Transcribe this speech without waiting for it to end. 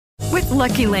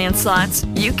Lucky Land Slots,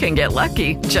 you can get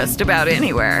lucky just about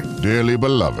anywhere. Dearly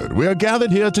beloved, we are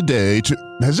gathered here today to...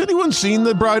 Has anyone seen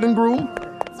the bride and groom?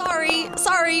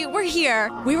 Sorry, we're here.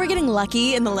 We were getting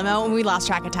lucky in the limo and we lost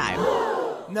track of time.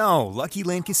 No, Lucky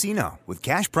Land Casino, with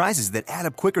cash prizes that add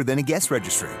up quicker than a guest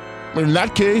registry. In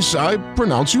that case, I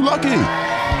pronounce you lucky.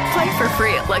 Play for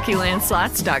free at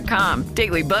LuckyLandSlots.com.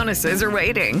 Daily bonuses are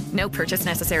waiting. No purchase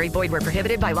necessary. Void where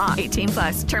prohibited by law.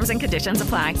 18+. Terms and conditions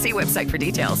apply. See website for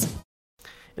details.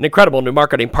 An incredible new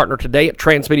marketing partner today at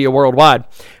Transmedia Worldwide.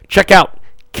 Check out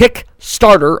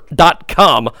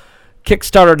Kickstarter.com.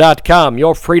 Kickstarter.com,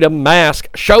 your freedom mask.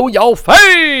 Show your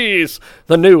face!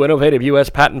 The new innovative U.S.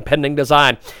 patent pending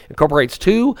design incorporates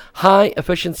 2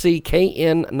 high-efficiency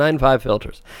KN95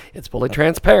 filters. It's fully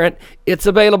transparent. It's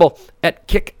available at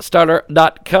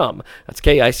Kickstarter.com. That's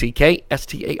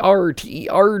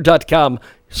KICKSTARTER.com.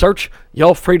 Search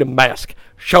your freedom mask.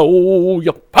 Show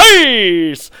your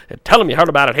face! And tell them you heard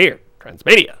about it here.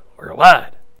 Transmedia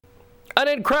Worldwide. An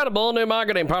incredible new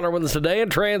marketing partner with us today in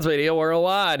Transmedia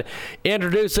Worldwide.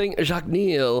 Introducing Jacques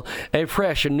Neal, a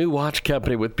fresh and new watch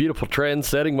company with beautiful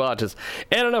trend-setting watches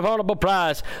and an affordable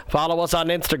price. Follow us on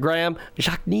Instagram,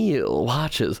 Jacques Neal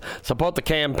Watches. Support the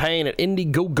campaign at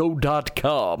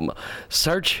Indiegogo.com.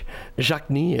 Search Jacques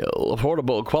Neal,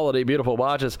 affordable, quality, beautiful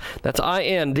watches. That's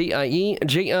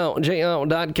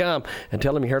INDIEGOGO.com. And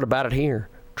tell them you heard about it here.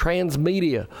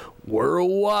 Transmedia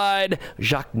Worldwide,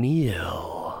 Jacques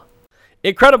Neal.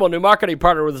 Incredible new marketing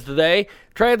partner with us today.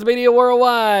 Transmedia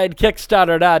Worldwide.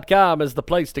 Kickstarter.com is the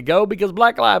place to go because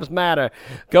Black Lives Matter.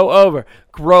 Go over.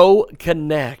 Grow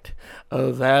Connect.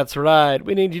 Oh, that's right.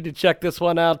 We need you to check this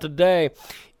one out today.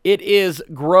 It is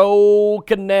Grow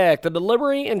Connect, a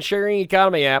delivery and sharing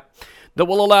economy app that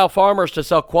will allow farmers to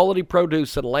sell quality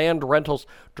produce and land rentals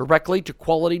directly to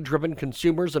quality-driven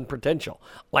consumers and potential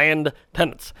land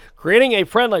tenants, creating a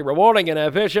friendly, rewarding, and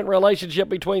efficient relationship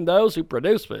between those who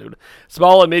produce food,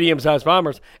 small and medium-sized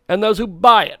farmers, and those who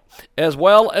buy it, as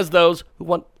well as those who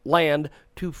want land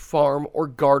to farm or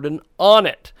garden on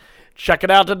it. Check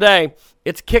it out today.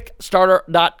 It's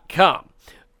Kickstarter.com.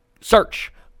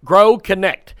 Search Grow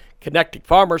Connect, connecting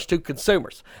farmers to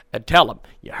consumers, and tell them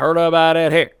you heard about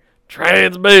it here.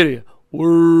 Transmedia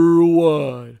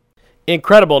Worldwide.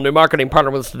 Incredible new marketing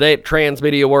partner with us today at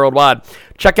Transmedia Worldwide.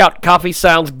 Check out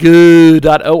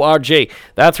coffeesoundsgood.org.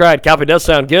 That's right, coffee does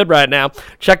sound good right now.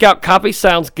 Check out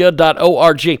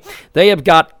coffeesoundsgood.org. They have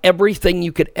got everything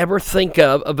you could ever think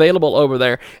of available over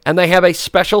there, and they have a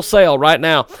special sale right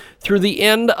now through the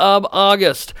end of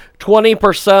August.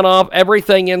 20% off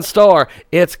everything in store.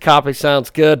 It's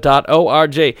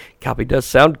coffeesoundsgood.org. Coffee does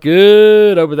sound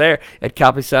good over there at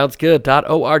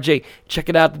coffeesoundsgood.org. Check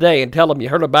it out today and tell them you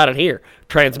heard about it here.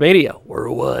 Transmedia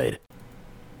Worldwide.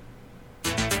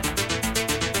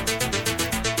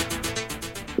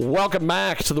 Welcome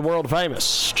back to the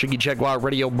world-famous Jiggy Jaguar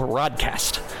radio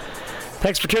broadcast.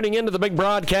 Thanks for tuning in to the big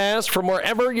broadcast from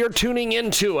wherever you're tuning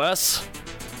in to us.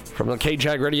 From the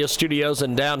KJAG Radio Studios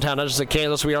in downtown Edgerton,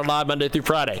 Kansas, we are live Monday through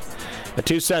Friday at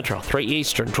 2 Central, 3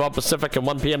 Eastern, 12 Pacific, and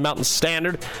 1 p.m. Mountain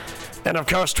Standard. And, of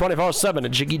course, 24/7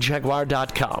 at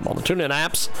JiggyJaguar.com. On the TuneIn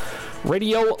apps,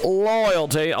 Radio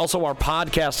Loyalty. Also, our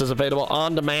podcast is available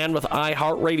on demand with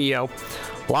iHeartRadio.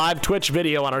 Live Twitch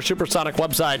video on our Supersonic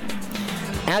website.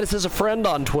 Add us as a friend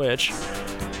on Twitch.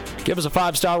 Give us a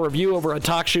 5-star review over at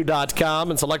TalkShoe.com,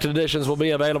 and selected editions will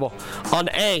be available on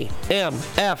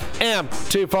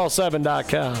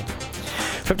AMFM247.com.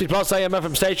 50-plus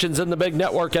AM/FM stations in the big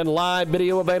network, and live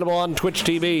video available on Twitch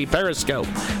TV, Periscope,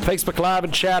 Facebook Live,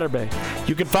 and Chatterbait.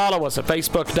 You can follow us at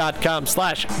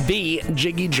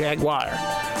Facebook.com/TheJiggyJaguar.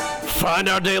 Find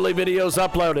our daily videos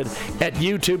uploaded at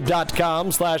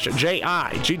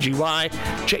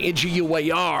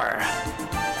YouTube.com/JIGGYJAGUAR.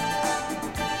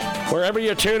 Wherever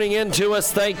you're tuning in to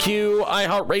us, thank you,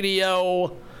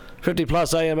 iHeartRadio.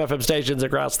 50-plus AM/FM stations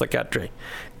across the country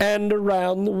and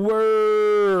around the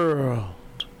world.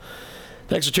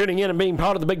 Thanks for tuning in and being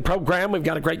part of the big program. We've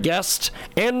got a great guest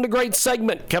and a great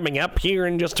segment coming up here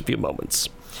in just a few moments.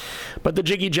 But the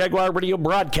Jiggy Jaguar radio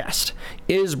broadcast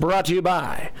is brought to you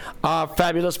by our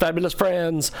fabulous, fabulous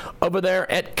friends over there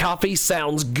at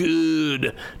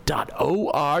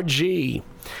coffeesoundsgood.org.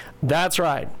 That's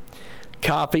right.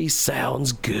 Coffee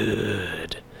sounds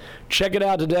good. Check it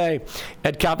out today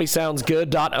at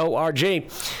coffeesoundsgood.org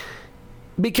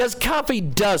because coffee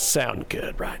does sound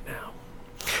good right now.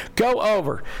 Go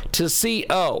over to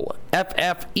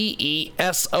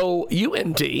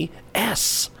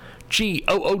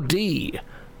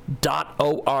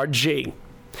coffeesoundsgood.org.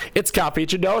 It's coffee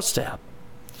at your doorstep.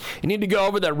 You need to go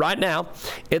over there right now.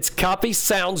 It's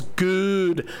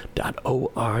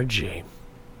coffeesoundsgood.org.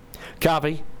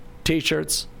 coffee,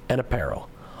 t-shirts, and apparel.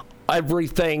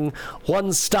 Everything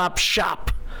one-stop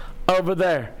shop over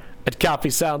there at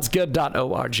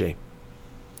coffeesoundsgood.org.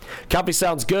 Coffee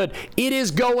Sounds Good. It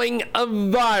is going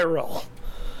viral,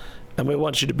 and we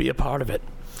want you to be a part of it.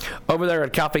 Over there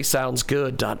at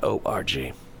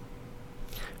coffeesoundsgood.org.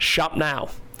 Shop now.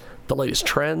 The latest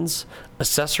trends,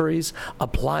 accessories,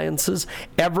 appliances,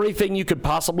 everything you could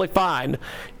possibly find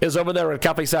is over there at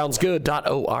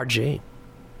coffeesoundsgood.org.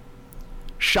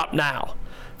 Shop now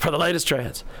for the latest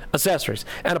trends, accessories,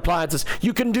 and appliances.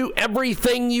 You can do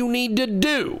everything you need to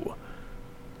do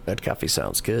at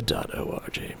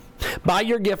coffeesoundsgood.org. Buy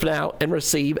your gift now and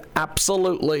receive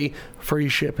absolutely free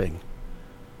shipping.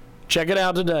 Check it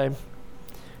out today.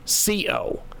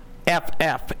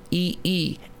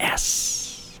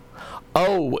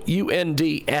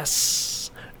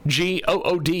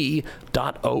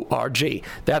 COFFEESOUNDSGOOD.org.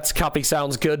 That's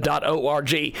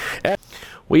coffeesoundsgood.org.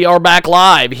 We are back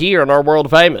live here on our world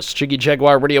famous Jiggy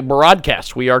Jaguar radio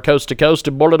broadcast. We are coast to coast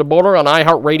and border to border on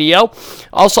iHeartRadio.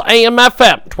 Also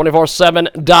AM/FM,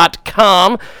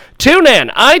 247.com. Tune in,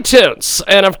 iTunes,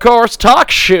 and of course,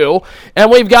 TalkShoe. And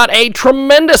we've got a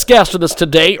tremendous guest with us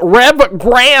today. Rev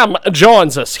Graham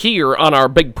joins us here on our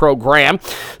big program.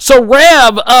 So,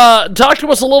 Rev, talk to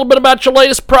us a little bit about your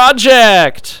latest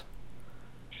project.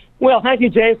 Well, thank you,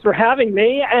 James, for having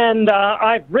me. And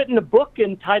I've written a book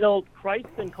entitled Christ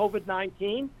and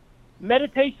COVID-19,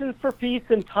 Meditations for Peace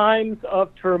in Times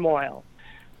of Turmoil.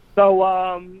 So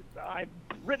I've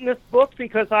written this book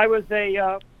because I was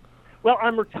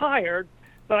I'm retired,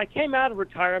 but I came out of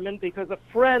retirement because a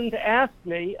friend asked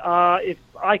me if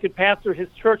I could pastor his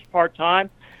church part-time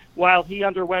while he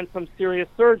underwent some serious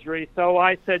surgery. So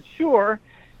I said, sure.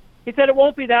 He said, it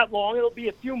won't be that long. It'll be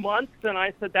a few months. And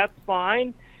I said, that's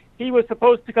fine. He was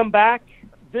supposed to come back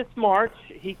this March.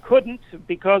 He couldn't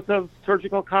because of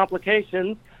surgical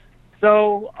complications.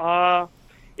 So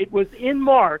it was in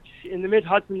March in the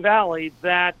Mid-Hudson Valley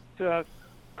that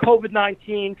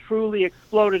COVID-19 truly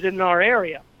exploded in our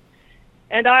area.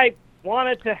 And I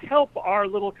wanted to help our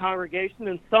little congregation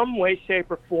in some way,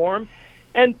 shape, or form.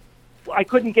 And I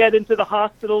couldn't get into the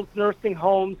hospitals, nursing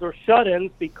homes, or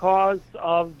shut-ins because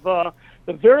of the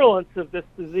virulence of this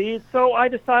disease. So I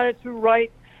decided to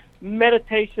write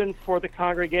meditation for the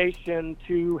congregation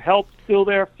to help still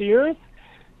their fears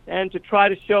and to try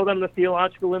to show them the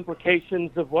theological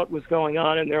implications of what was going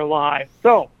on in their lives.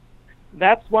 So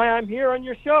that's why I'm here on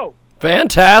your show.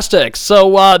 Fantastic.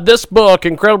 So this book,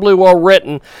 incredibly well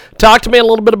written. Talk to me a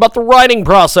little bit about the writing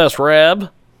process, Rev.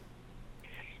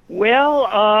 Well,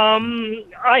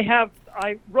 I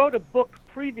wrote a book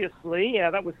previously. Yeah,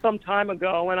 that was some time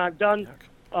ago, and I've done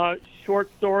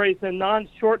short stories and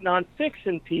short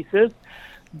nonfiction pieces,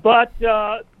 but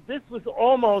this was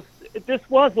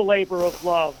a labor of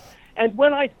love. And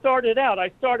when I started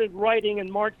writing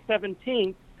in March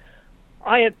 17th.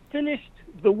 I had finished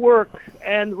the work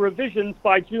and revisions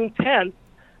by June 10th,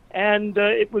 and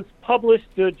it was published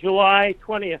July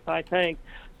 20th, I think.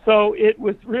 So it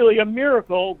was really a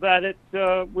miracle that it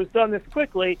was done this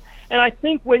quickly. And I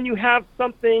think when you have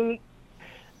something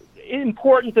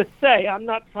important to say, I'm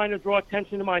not trying to draw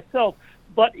attention to myself,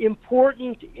 but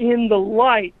important in the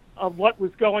light of what was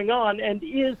going on and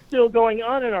is still going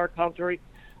on in our country,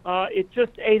 it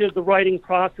just aided the writing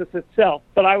process itself.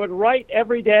 But I would write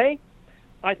every day.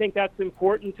 I think that's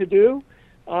important to do.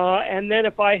 And then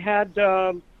if I had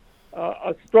a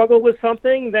struggle with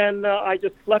something, then I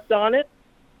just slept on it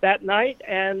that night,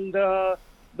 and the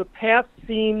path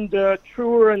seemed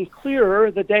truer and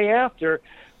clearer the day after.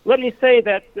 Let me say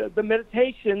that the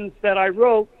meditations that I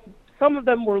wrote, some of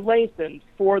them were lengthened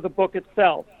for the book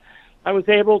itself. I was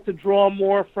able to draw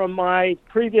more from my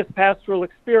previous pastoral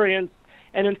experience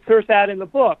and insert that in the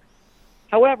book.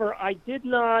 However, I did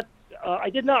not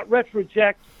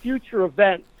retroject future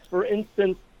events. For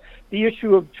instance, the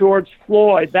issue of George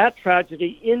Floyd, that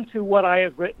tragedy, into what I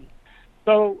had written.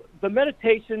 So the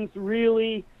meditations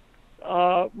really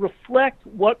reflect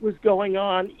what was going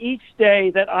on each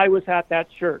day that I was at that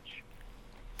church.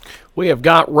 We have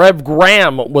got Rev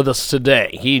Graham with us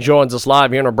today. He joins us live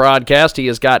here in our broadcast. He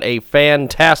has got a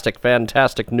fantastic,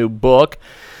 fantastic new book.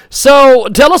 So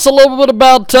tell us a little bit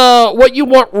about what you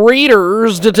want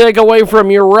readers to take away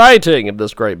from your writing of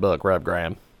this great book, Rev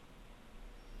Graham.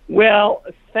 Well,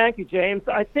 thank you, James.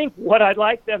 I think what I'd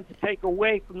like them to take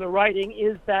away from the writing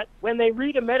is that when they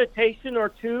read a meditation or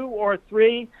two or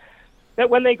three, that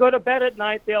when they go to bed at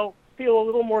night, they'll feel a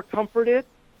little more comforted,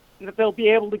 that they'll be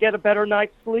able to get a better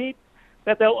night's sleep,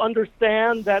 that they'll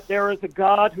understand that there is a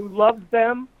God who loves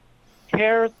them,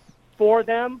 cares for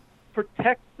them,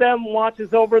 protects them,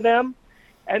 watches over them,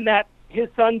 and that his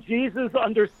son Jesus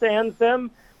understands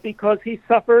them because he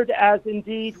suffered as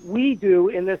indeed we do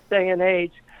in this day and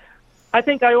age. I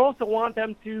think I also want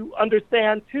them to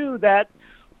understand, too, that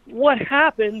what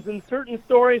happens in certain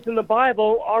stories in the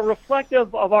Bible are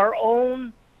reflective of our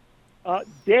own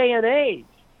day and age.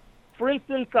 For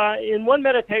instance, in one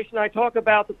meditation, I talk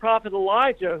about the prophet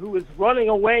Elijah, who was running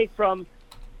away from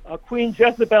Queen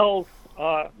Jezebel's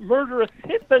murderous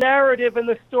hit. The narrative in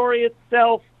the story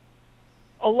itself,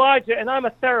 Elijah, and I'm a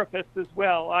therapist as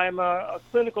well. I'm a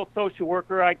clinical social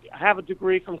worker. I have a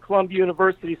degree from Columbia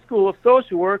University School of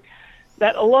Social Work,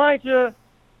 that Elijah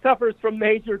suffers from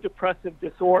major depressive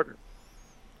disorder.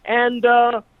 And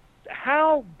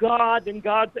how God and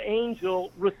God's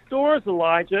angel restores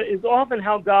Elijah is often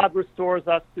how God restores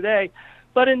us today.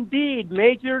 But indeed,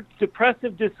 major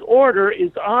depressive disorder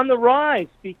is on the rise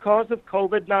because of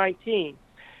COVID-19.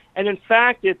 And in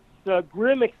fact, its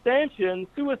grim extension,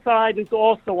 suicide is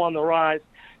also on the rise.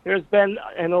 There's been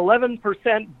an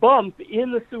 11% bump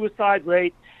in the suicide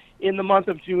rate in the month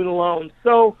of June alone.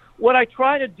 So what I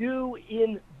try to do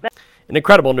in that... An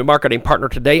incredible new marketing partner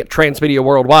today at Transmedia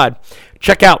Worldwide.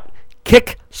 Check out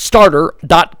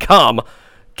Kickstarter.com.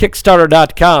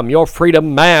 Kickstarter.com, your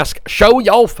freedom mask. Show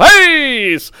your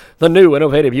face! The new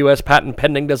innovative U.S. patent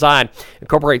pending design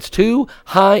incorporates 2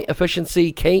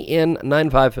 high-efficiency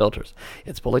KN95 filters.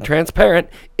 It's fully transparent.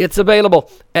 It's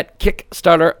available at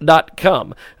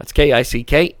Kickstarter.com. That's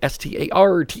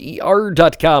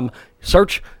KICKSTARTER.com.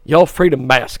 Search your freedom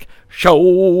mask.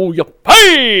 Show your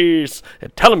face!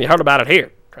 And tell them you heard about it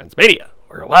here. Transmedia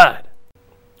Worldwide.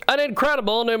 An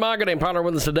incredible new marketing partner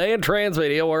with us today at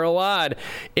Transmedia Worldwide.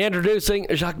 Introducing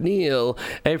Jaguar,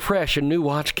 a fresh and new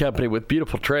watch company with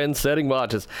beautiful trend-setting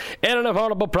watches and an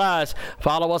affordable price.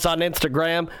 Follow us on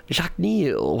Instagram,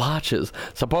 Jaguar Watches.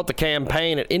 Support the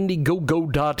campaign at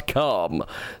Indiegogo.com.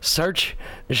 Search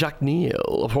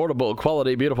Jaguar, affordable,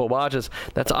 quality, beautiful watches.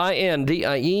 That's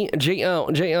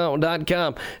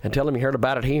INDIEGO.com. And tell them you heard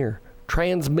about it here.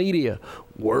 Transmedia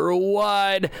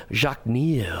Worldwide,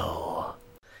 Jaguar.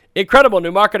 Incredible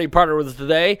new marketing partner with us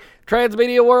today.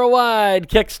 Transmedia Worldwide.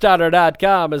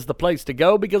 Kickstarter.com is the place to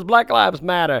go because Black Lives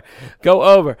Matter. Go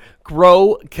over.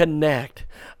 Grow Connect.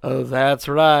 Oh, that's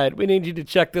right. We need you to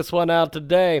check this one out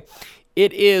today.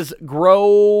 It is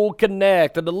Grow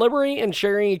Connect, a delivery and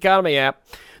sharing economy app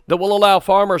that will allow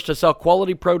farmers to sell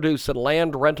quality produce and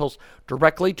land rentals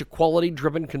directly to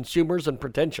quality-driven consumers and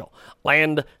potential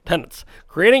land tenants,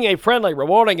 creating a friendly,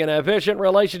 rewarding, and efficient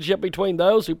relationship between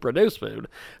those who produce food,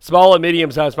 small and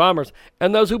medium-sized farmers,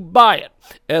 and those who buy it,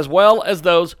 as well as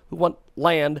those who want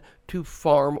land to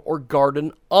farm or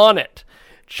garden on it.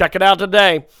 Check it out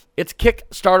today. It's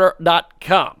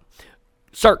Kickstarter.com.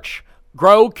 Search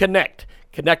Grow Connect,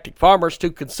 connecting farmers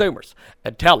to consumers,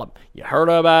 and tell them you heard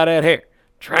about it here.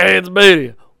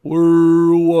 Transmedia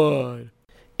Worldwide.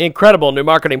 Incredible new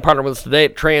marketing partner with us today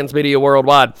at Transmedia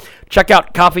Worldwide. Check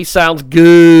out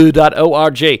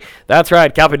coffeesoundsgood.org. That's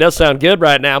right, coffee does sound good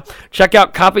right now. Check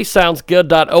out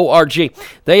coffeesoundsgood.org.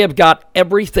 They have got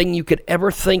everything you could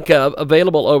ever think of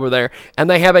available over there, and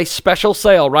they have a special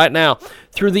sale right now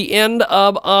through the end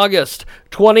of August.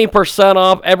 20%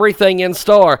 off everything in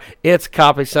store. It's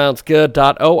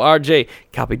coffeesoundsgood.org.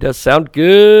 Coffee does sound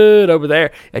good over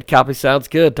there at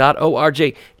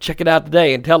coffeesoundsgood.org. Check it out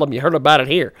today and tell them you heard about it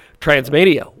here.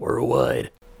 Transmedia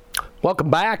Worldwide.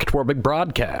 Welcome back to our big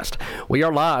broadcast. We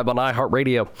are live on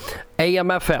iHeartRadio,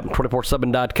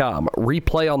 AMFM247.com.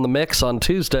 Replay on the mix on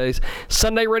Tuesdays.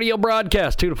 Sunday radio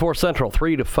broadcast, 2 to 4 Central,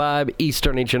 3 to 5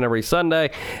 Eastern each and every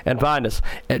Sunday. And find us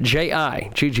at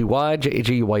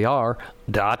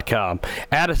JIGGYJGUAR.com.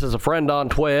 Add us as a friend on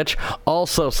Twitch.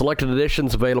 Also, selected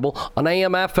editions available on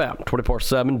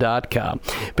AMFM247.com.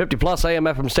 50-plus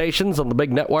AM/FM stations on the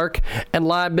big network. And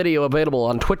live video available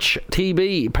on Twitch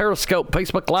TV, Periscope,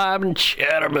 Facebook Live, and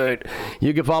Chatterbait.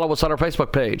 You can follow us on our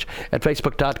Facebook page at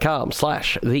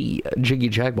Facebook.com/The Jiggy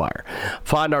Jaguar.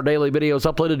 Find our daily videos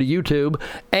uploaded to YouTube.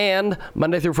 And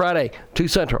Monday through Friday, 2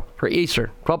 Central, 3 Eastern,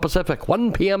 12 Pacific,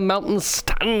 1 p.m. Mountain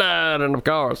Standard. And of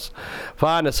course,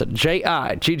 find us at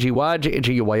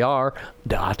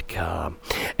JIGGYJGUAR.com.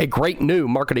 A great new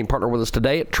marketing partner with us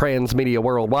today at Transmedia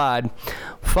Worldwide.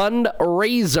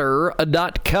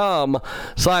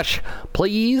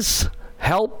 Fundraiser.com/please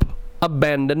help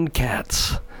abandoned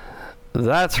cats.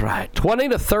 That's right. 20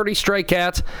 to 30 stray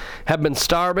cats have been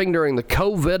starving during the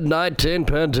COVID-19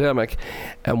 pandemic,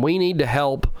 and we need to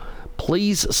help.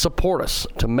 Please support us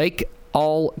to make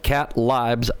all cat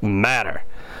lives matter.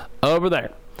 Over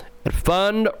there at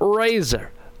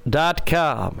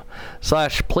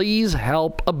fundraiser.com/please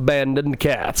help abandoned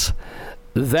cats.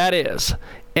 That is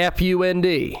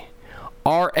FUND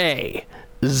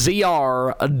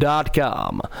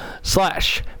RevGram.com.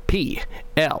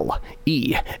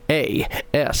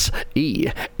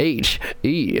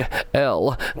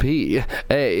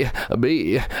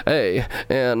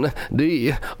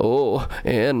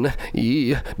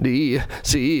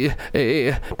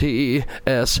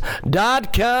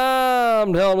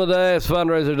 Tell them today it's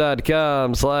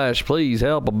fundraiser.com/please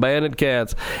help abandoned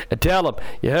cats. And tell them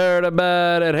you heard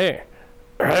about it here.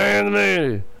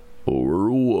 Transmedia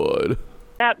Worldwide.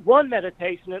 That one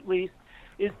meditation, at least,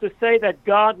 is to say that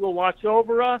God will watch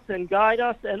over us and guide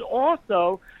us, and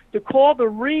also to call the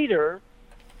reader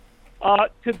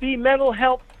to be mental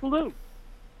health sleuths.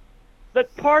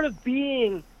 That part of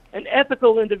being an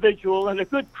ethical individual and a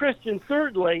good Christian,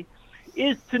 certainly,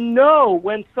 is to know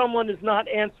when someone is not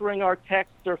answering our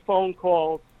texts or phone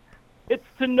calls. It's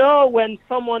to know when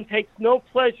someone takes no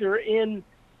pleasure in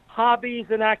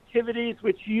hobbies and activities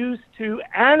which used to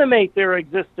animate their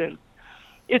existence.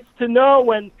 It's to know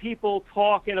when people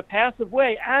talk in a passive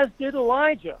way, as did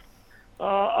Elijah,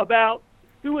 about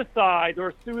suicide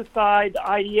or suicide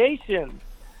ideation.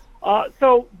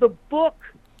 So the book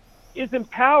is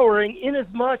empowering in as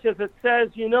much as it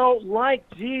says, like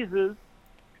Jesus,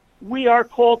 we are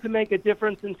called to make a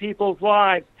difference in people's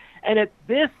lives. And at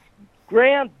this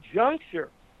grand juncture,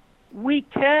 we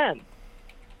can.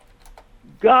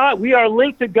 We are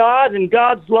linked to God and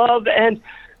God's love, and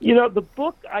the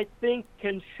book, I think,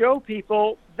 can show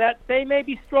people that they may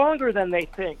be stronger than they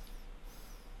think,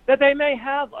 that they may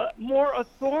have more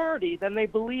authority than they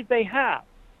believe they have.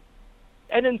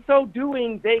 And in so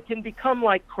doing, they can become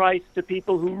like Christ to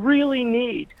people who really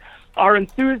need our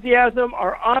enthusiasm,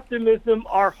 our optimism,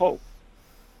 our hope.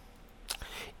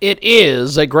 It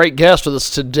is a great guest with us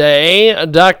today.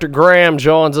 Dr. Graham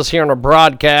joins us here on our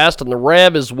broadcast, and the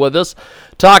Rev is with us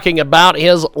talking about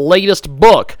his latest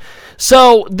book.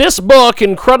 So this book,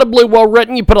 incredibly well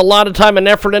written. You put a lot of time and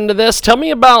effort into this. Tell me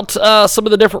about some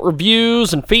of the different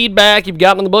reviews and feedback you've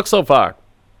gotten on the book so far.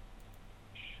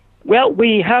 Well,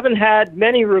 we haven't had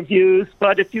many reviews,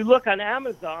 but if you look on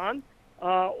Amazon,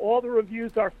 all the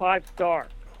reviews are 5 stars.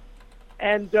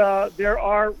 And there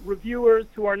are reviewers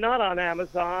who are not on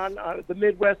Amazon. The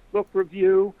Midwest Book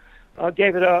Review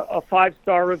gave it a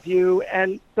 5-star review.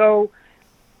 And so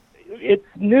it's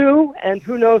new, and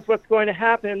who knows what's going to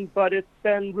happen, but it's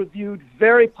been reviewed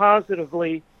very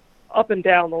positively up and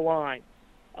down the line.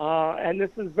 And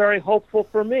this is very hopeful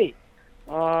for me.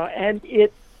 And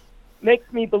it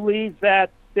makes me believe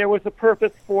that there was a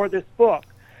purpose for this book.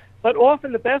 But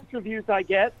often the best reviews I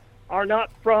get are not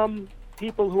from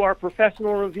people who are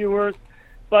professional reviewers,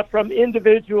 but from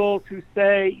individuals who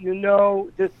say,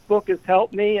 this book has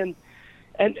helped me.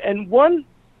 And one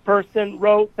person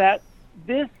wrote that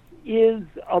this is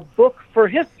a book for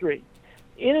history,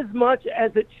 inasmuch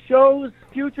as it shows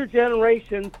future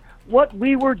generations what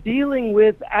we were dealing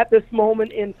with at this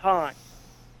moment in time.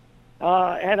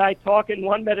 And I talk in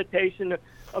one meditation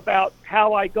about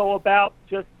how I go about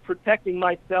just protecting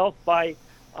myself by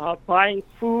buying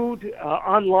food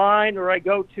online, or I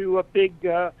go to a big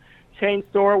chain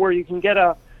store where you can get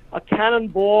a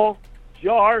cannonball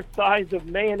jar size of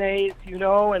mayonnaise,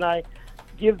 and I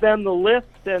give them the list,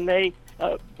 and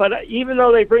but even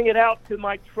though they bring it out to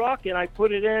my truck and I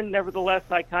put it in, nevertheless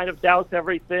I kind of douse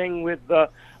everything with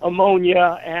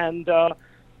ammonia. And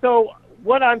so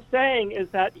what I'm saying is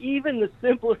that even the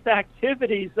simplest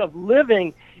activities of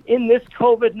living in this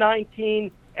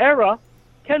COVID-19 era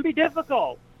can be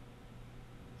difficult.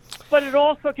 But it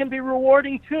also can be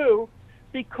rewarding, too,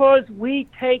 because we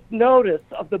take notice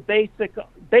of the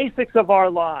basics of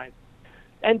our lives.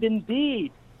 And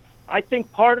indeed, I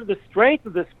think part of the strength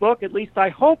of this book, at least I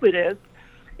hope it is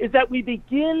that we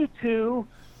begin to,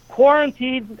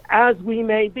 quarantined as we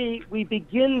may be, we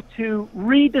begin to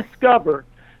rediscover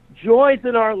joys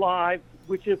in our lives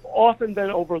which have often been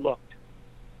overlooked.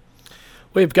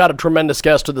 We've got a tremendous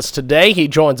guest with us today. He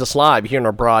joins us live here in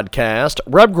our broadcast.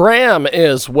 Rev Graham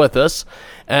is with us,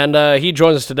 and he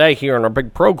joins us today here in our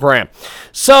big program.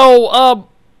 So,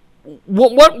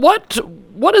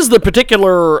 what is the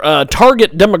particular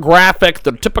target demographic,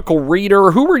 the typical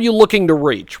reader? Who are you looking to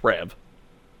reach, Rev?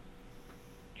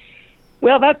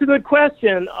 Well, that's a good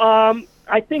question.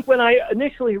 I think when I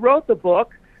initially wrote the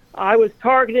book, I was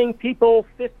targeting people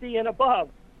 50 and above,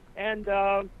 and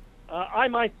I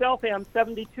myself am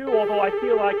 72, although I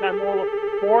feel like I'm all of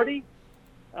 40.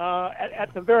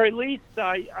 At the very least,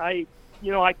 I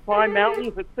climb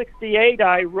mountains at 68.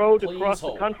 I rode across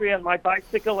the country on my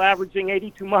bicycle, averaging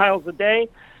 82 miles a day.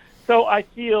 So I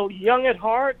feel young at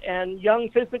heart and young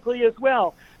physically as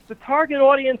well. The target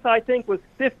audience, I think, was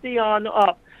 50 on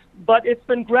up. but it's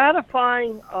been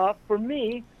gratifying for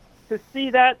me to see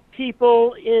that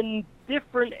people in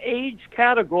different age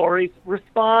categories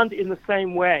respond in the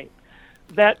same way.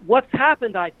 That what's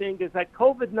happened, I think, is that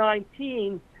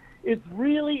COVID-19 is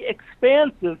really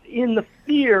expansive in the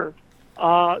fear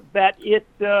that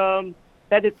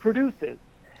it produces.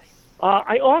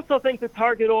 I also think the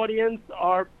target audience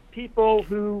are people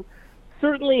who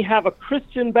certainly have a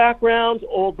Christian background,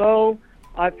 although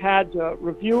I've had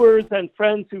reviewers and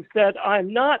friends who said,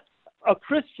 I'm not a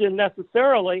Christian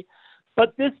necessarily,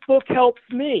 but this book helps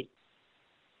me.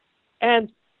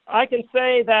 And I can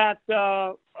say that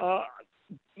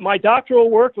my doctoral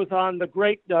work was on the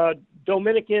great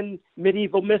Dominican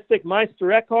medieval mystic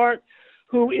Meister Eckhart,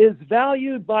 who is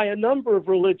valued by a number of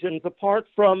religions apart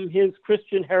from his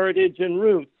Christian heritage and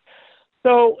roots.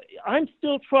 So I'm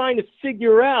still trying to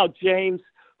figure out, James,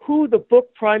 who the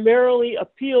book primarily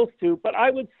appeals to, but I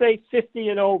would say 50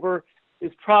 and over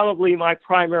is probably my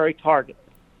primary target.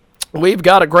 We've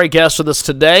got a great guest with us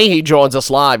today. He joins us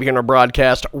live here in our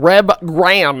broadcast. Rev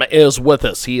Graham is with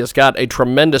us. He has got a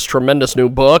tremendous, tremendous new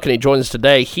book, and he joins us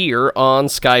today here on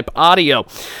Skype Audio.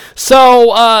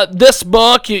 So this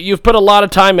book, you've put a lot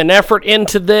of time and effort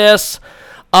into this.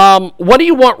 What do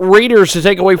you want readers to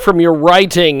take away from your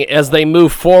writing as they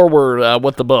move forward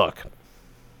with the book?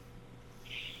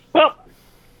 Well,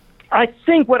 I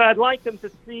think what I'd like them to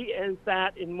see is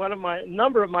that in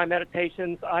number of my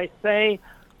meditations, I say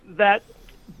that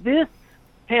this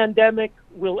pandemic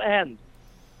will end.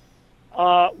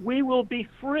 We will be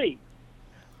free.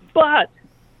 But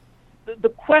the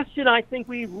question I think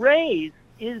we raise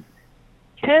is,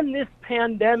 can this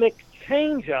pandemic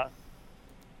change us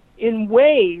in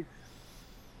ways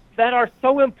that are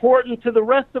so important to the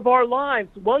rest of our lives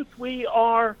once we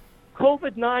are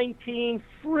COVID-19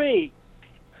 free?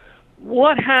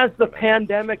 What has the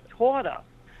pandemic taught us?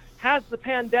 Has the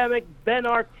pandemic been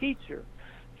our teacher?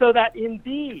 So that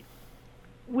indeed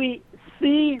we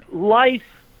see life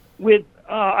with,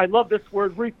 I love this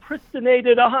word,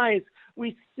 repristinated eyes.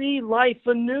 We see life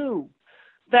anew.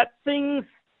 That things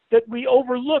that we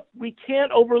overlook, we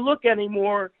can't overlook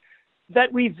anymore.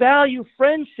 That we value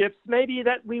friendships maybe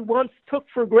that we once took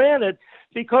for granted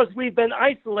because we've been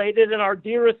isolated and our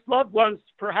dearest loved ones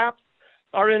perhaps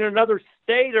are in another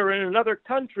state or in another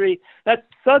country, that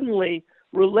suddenly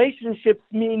relationships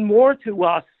mean more to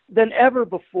us than ever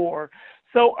before.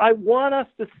 So I want us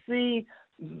to see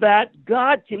that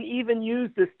God can even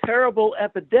use this terrible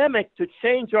epidemic to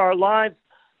change our lives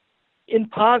in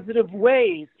positive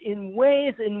ways, in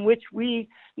ways in which we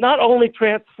not only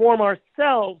transform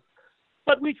ourselves,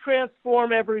 but we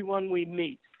transform everyone we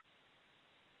meet.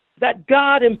 That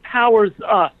God empowers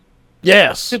us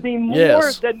to be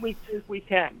more than we think we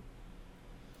can.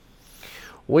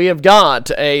 We have got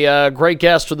a great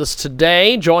guest with us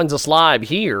today. Joins us live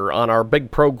here on our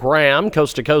big program,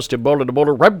 coast to coast and border to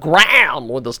border. Rev Graham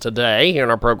with us today here in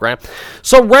our program.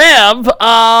 So, Rev,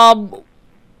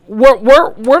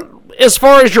 as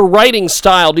far as your writing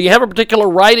style, do you have a particular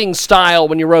writing style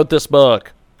when you wrote this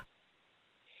book?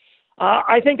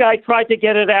 I think I tried to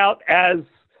get it out as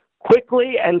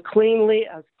quickly and cleanly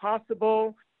as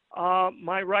possible.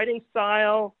 My writing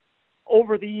style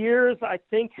over the years, I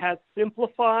think, has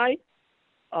simplified.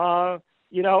 I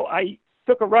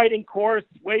took a writing course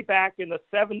way back in the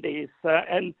 70s,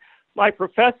 and my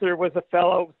professor was a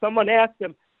fellow. Someone asked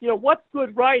him, what's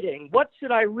good writing? What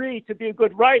should I read to be a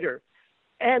good writer?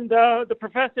 And the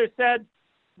professor said,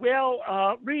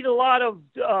 read a lot of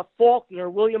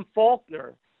William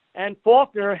Faulkner. And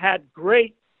Faulkner had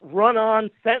great run-on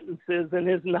sentences in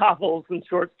his novels and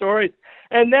short stories.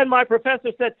 And then my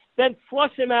professor said, then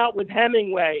flush him out with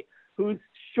Hemingway, whose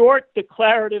short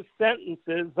declarative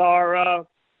sentences are, a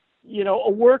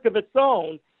work of its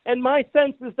own. And my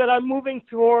sense is that I'm moving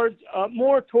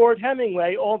more toward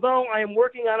Hemingway, although I am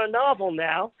working on a novel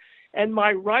now, and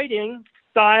my writing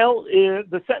style,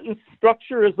 the sentence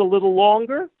structure is a little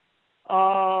longer.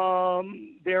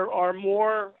 There are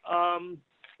more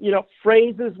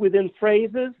phrases within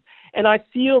phrases, and I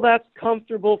feel that's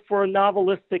comfortable for a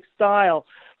novelistic style.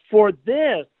 For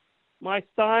this, my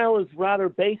style is rather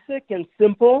basic and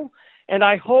simple, and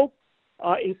I hope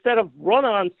instead of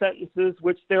run-on sentences,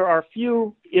 which there are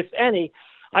few, if any,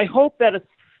 I hope that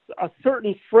a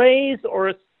certain phrase or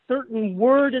a certain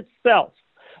word itself,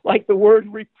 like the word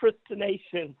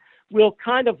repristination, will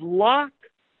kind of lock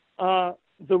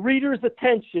the reader's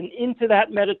attention into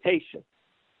that meditation.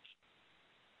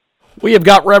 We have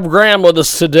got Rev Graham with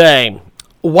us today.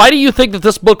 Why do you think that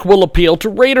this book will appeal to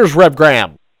readers, Rev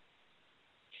Graham?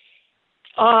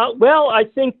 I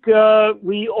think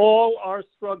we all are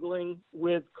struggling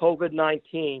with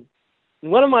COVID-19. In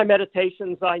one of my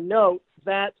meditations, I note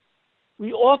that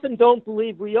we often don't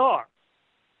believe we are.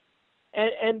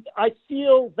 And I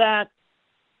feel that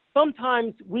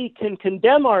sometimes we can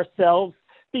condemn ourselves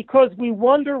because we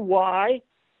wonder why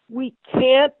we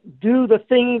can't do the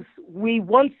things we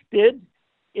once did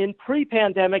in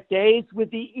pre-pandemic days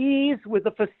with the ease, with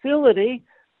the facility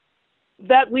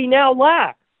that we now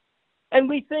lack. And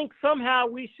we think somehow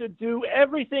we should do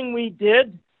everything we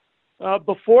did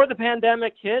before the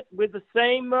pandemic hit with the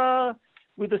same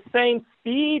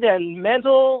speed and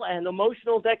mental and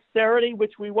emotional dexterity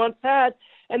which we once had,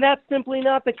 and that's simply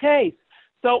not the case.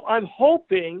 So I'm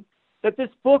hoping that this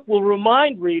book will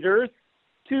remind readers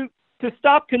to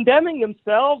stop condemning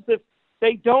themselves if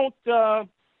they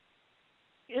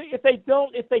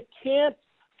can't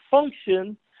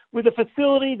function with the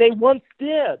facility they once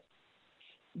did.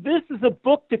 This is a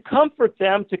book to comfort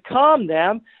them, to calm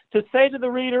them, to say to the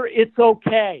reader, it's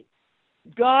okay.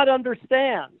 God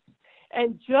understands.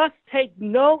 And just take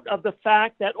note of the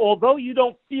fact that although you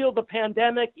don't feel the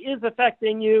pandemic is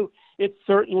affecting you, it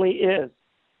certainly is.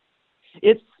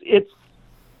 It's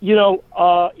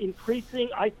increasing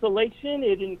isolation.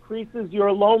 It increases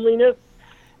your loneliness.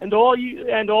 And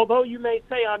although you may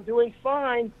say, I'm doing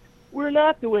fine, we're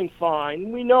not doing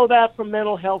fine. We know that from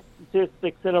mental health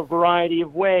statistics in a variety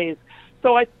of ways.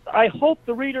 So I hope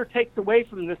the reader takes away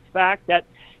from this fact that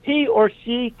he or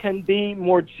she can be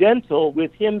more gentle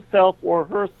with himself or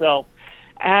herself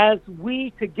as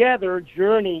we together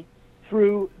journey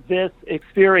through this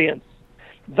experience.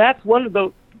 That's one of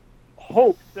the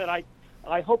hopes that I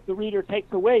hope the reader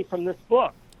takes away from this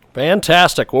book.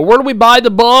 Fantastic. Well, where do we buy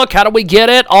the book? How do we get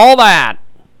it? All that.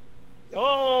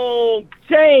 Oh,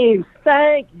 James,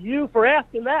 thank you for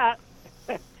asking that.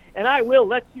 And I will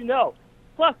let you know.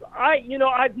 Plus,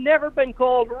 I've never been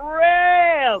called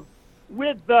Rev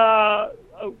with the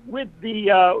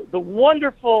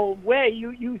wonderful way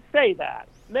you say that.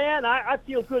 Man, I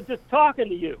feel good just talking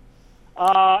to you.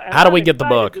 How do we get the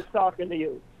book? Just talking to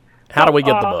you. How do we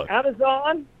get the book?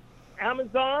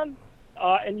 Amazon,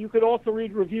 and you could also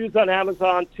read reviews on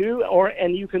Amazon too,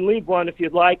 and you can leave one if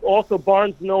you'd like. Also,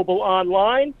 Barnes & Noble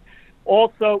online,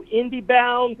 also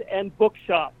IndieBound and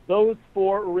Bookshop. Those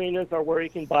 4 arenas are where you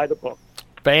can buy the book.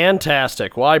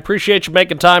 Fantastic. Well, I appreciate you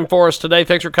making time for us today.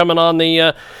 Thanks for coming on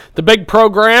the big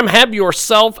program. Have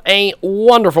yourself a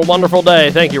wonderful, wonderful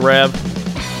day. Thank you, Rev.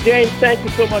 James, thank you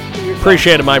so much for your time.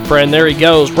 Appreciate it, my friend. There he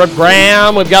goes. Rev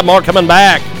Graham. We've got more coming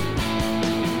back.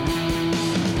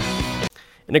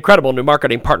 An incredible new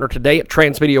marketing partner today at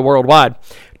Transmedia Worldwide.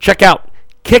 Check out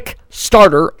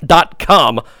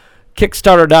Kickstarter.com.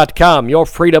 Kickstarter.com, your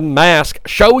freedom mask.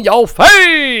 Show your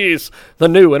face! The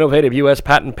new innovative U.S.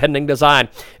 patent pending design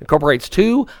incorporates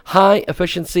 2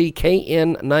 high-efficiency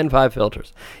KN95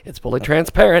 filters. It's fully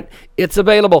transparent. It's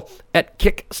available at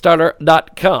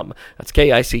Kickstarter.com. That's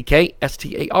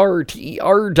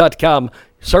KICKSTARTER.com.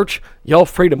 Search your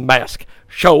freedom mask.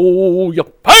 Show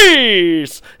your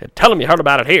face! And tell them you heard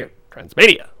about it here.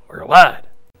 Transmedia Worldwide.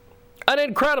 An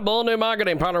incredible new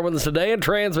marketing partner with us today in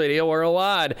Transmedia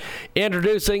Worldwide.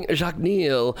 Introducing Jacques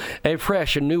Neal, a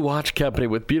fresh and new watch company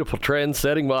with beautiful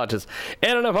trend-setting watches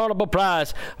and an affordable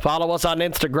price. Follow us on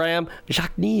Instagram,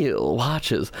 Jacques Neal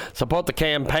Watches. Support the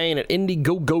campaign at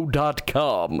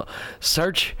Indiegogo.com.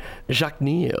 Search Jacques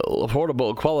Neal,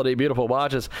 affordable, quality, beautiful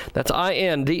watches. That's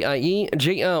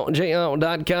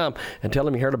INDIEGO.com. And tell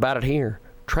them you heard about it here.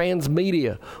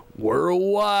 Transmedia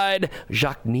Worldwide,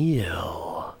 Jacques Neal.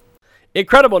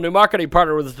 Incredible new marketing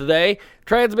partner with us today.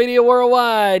 Transmedia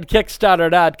Worldwide.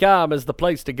 Kickstarter.com is the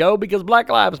place to go because Black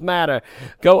Lives Matter.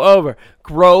 Go over.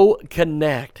 Grow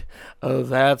Connect. Oh,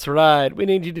 that's right. We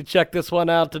need you to check this one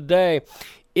out today.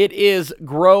 It is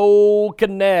Grow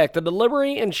Connect, a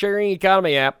delivery and sharing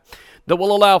economy app that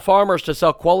will allow farmers to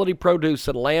sell quality produce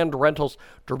and land rentals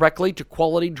directly to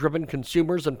quality-driven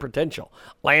consumers and potential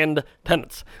land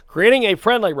tenants, creating a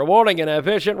friendly, rewarding, and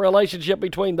efficient relationship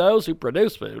between those who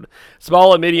produce food,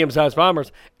 small and medium-sized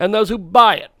farmers, and those who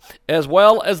buy it, as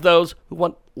well as those who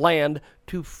want land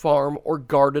to farm or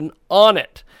garden on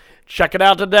it. Check it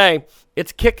out today.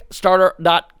 It's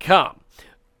Kickstarter.com.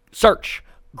 Search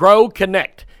Grow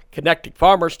Connect, connecting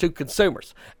farmers to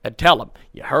consumers, and tell them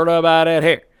you heard about it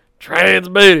here.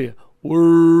 Transmedia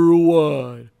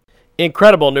Worldwide.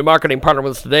 Incredible new marketing partner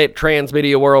with us today at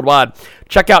Transmedia Worldwide.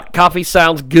 check out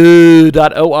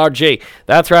coffeesoundsgood.org.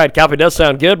 That's right, coffee does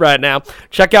sound good right now.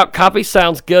 Check out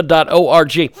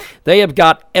coffeesoundsgood.org. They have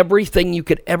got everything you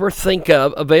could ever think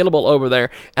of available over there,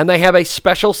 and they have a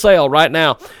special sale right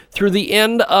now through the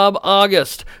end of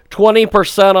August.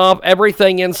 20% off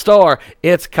everything in store.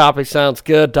 It's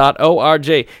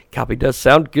coffeesoundsgood.org. Coffee does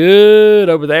sound good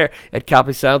over there at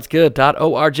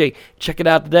coffeesoundsgood.org. Check it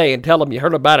out today and tell them you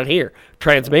heard about it here.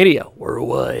 Transmedia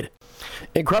Worldwide.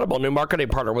 Incredible new marketing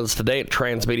partner with us today at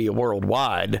Transmedia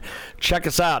Worldwide. Check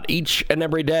us out each and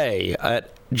every day at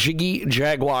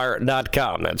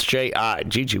JiggyJaguar.com. That's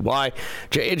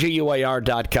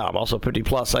JIGGY.com. Also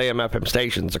 50-plus AM FM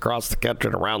stations across the country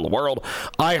and around the world.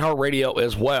 iHeartRadio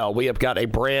as well. We have got a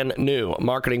brand new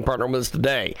marketing partner with us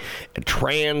today at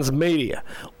Transmedia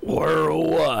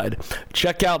Worldwide.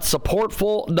 Check out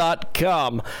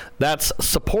supportful.com. That's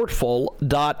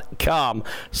supportful.com.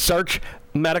 Search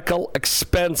medical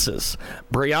expenses.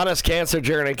 Brianna's Cancer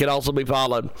Journey can also be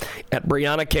followed at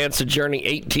Brianna Cancer Journey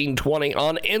 1820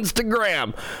 on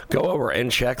Instagram. Go over and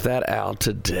check that out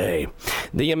today.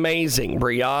 The amazing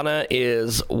Brianna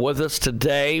is with us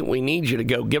today. We need you to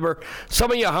go give her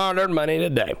some of your hard-earned money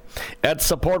today at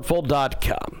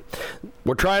supportful.com.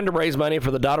 We're trying to raise money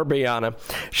for the daughter Brianna.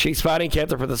 She's fighting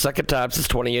cancer for the second time since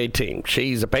 2018.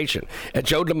 She's a patient at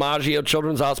Joe DiMaggio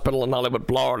Children's Hospital in Hollywood,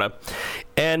 Florida.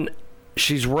 And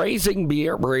she's raising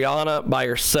Brianna by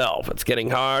herself. It's getting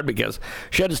hard because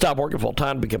she had to stop working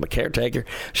full-time to become a caretaker.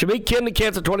 She beat kidney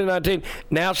cancer in 2019.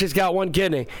 Now she's got one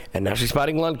kidney, and now she's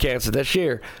fighting lung cancer this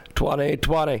year,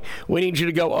 2020. We need you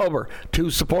to go over to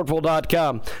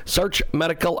supportful.com, search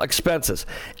medical expenses,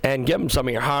 and give them some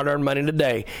of your hard-earned money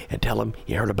today, and tell them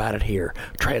you heard about it here,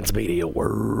 Transmedia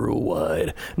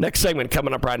Worldwide. Next segment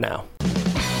coming up right now.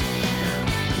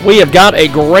 We have got a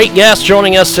great guest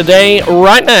joining us today,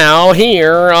 right now,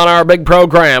 here on our big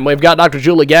program. We've got Dr.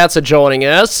 Julie Gatza joining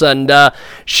us, and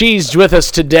she's with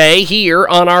us today here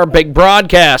on our big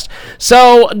broadcast.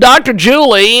 So, Dr.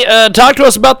 Julie, talk to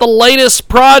us about the latest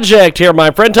project here, my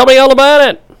friend. Tell me all about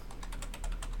it.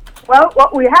 Well,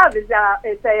 what we have is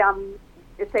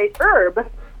it's a herb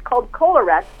called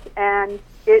Colorex, and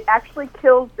it actually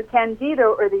kills the candida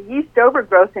or the yeast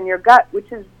overgrowth in your gut,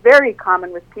 which is very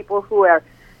common with people who are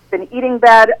been eating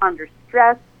bad, under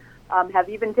stress, have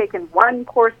even taken one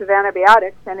course of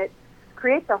antibiotics, and it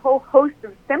creates a whole host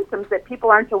of symptoms that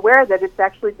people aren't aware that it's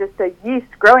actually just a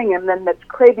yeast growing in them that's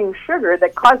craving sugar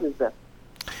that causes this.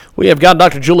 We have got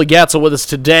Dr. Julie Gatza with us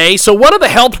today. So what are the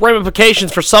health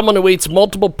ramifications for someone who eats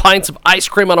multiple pints of ice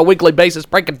cream on a weekly basis?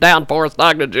 Break it down for us,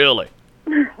 Dr. Julie.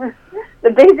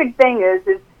 The basic thing is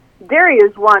dairy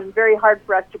is one very hard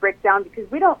for us to break down because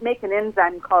we don't make an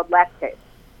enzyme called lactase.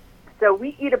 So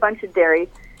we eat a bunch of dairy,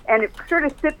 and it sort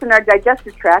of sits in our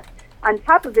digestive tract. On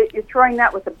top of it, you're throwing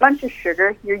that with a bunch of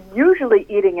sugar. You're usually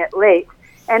eating it late,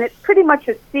 and it's pretty much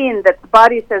a scene that the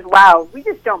body says, wow, we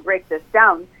just don't break this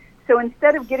down. So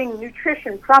instead of getting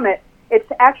nutrition from it,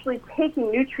 it's actually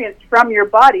taking nutrients from your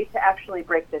body to actually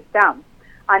break this down.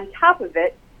 On top of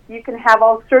it, you can have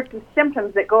all sorts of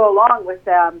symptoms that go along with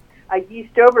a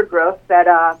yeast overgrowth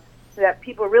that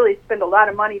people really spend a lot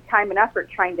of money, time, and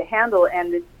effort trying to handle,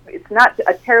 and it's not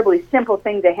a terribly simple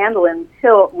thing to handle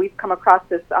until we've come across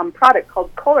this product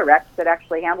called Colorex that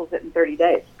actually handles it in 30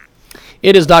 days.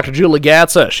 It is Dr. Julie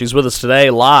Gatza. She's with us today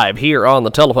live here on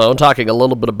the telephone talking a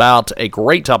little bit about a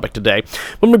great topic today.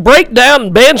 When we break down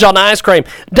and binge on ice cream,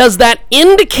 does that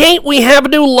indicate we have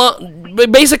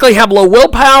basically have low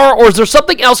willpower, or is there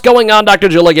something else going on, Dr.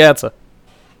 Julie Gatza?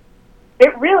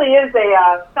 It really is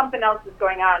something else is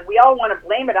going on. We all want to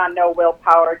blame it on no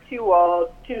willpower, too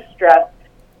old, too stressed.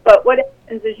 But what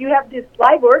happens is you have this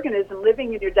live organism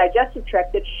living in your digestive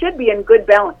tract that should be in good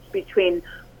balance between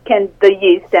the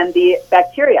yeast and the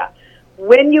bacteria.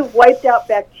 When you've wiped out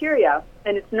bacteria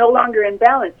and it's no longer in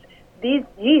balance, these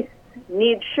yeasts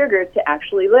need sugar to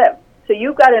actually live. So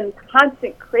you've got a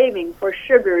constant craving for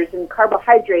sugars and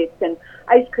carbohydrates and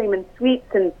ice cream and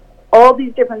sweets and all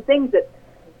these different things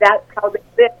that's how this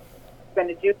is going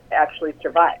to do to actually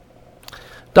survive.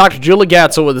 Dr. Julie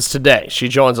Gatza with us today. She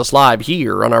joins us live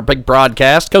here on our big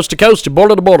broadcast, coast to coast,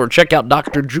 border to border. Check out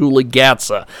Dr. Julie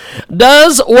Gatza.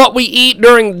 Does what we eat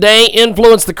during the day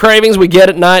influence the cravings we get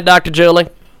at night, Dr. Julie?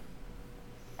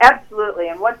 Absolutely.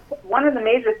 And one of the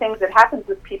major things that happens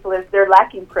with people is they're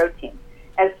lacking protein,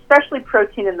 and especially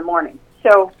protein in the morning.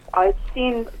 So I've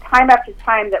seen time after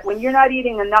time that when you're not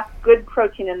eating enough good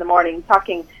protein in the morning,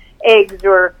 talking eggs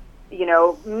or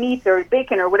meat or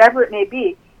bacon or whatever it may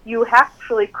be, you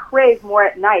actually crave more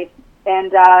at night,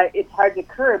 and it's hard to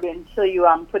curb until you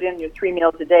put in your 3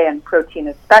 meals a day and protein,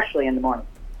 especially in the morning.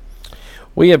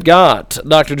 We have got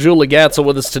Dr. Julie Gatzel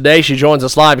with us today. She joins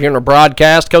us live here in our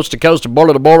broadcast, coast to coast and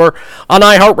border to border on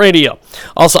iHeartRadio.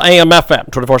 Also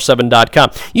AM/FM,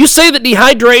 247.com. You say that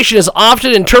dehydration is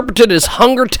often interpreted as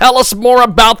hunger. Tell us more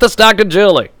about this, Dr.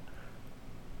 Julie.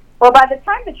 Well, by the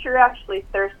time that you're actually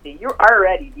thirsty, you're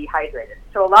already dehydrated.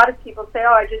 So a lot of people say,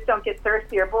 oh, I just don't get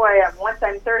thirsty, or boy, once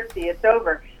I'm thirsty, it's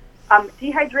over.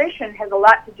 Dehydration has a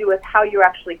lot to do with how you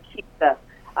actually keep the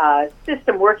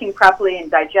system working properly in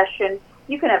digestion.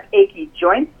 You can have achy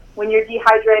joints when you're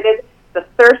dehydrated, the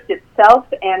thirst itself,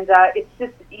 and it's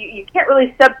just, you can't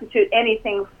really substitute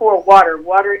anything for water.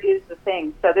 Water is the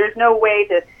thing. So there's no way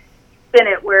to spin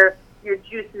it where your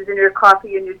juices and your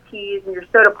coffee and your teas and your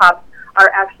soda pops are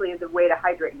actually the way to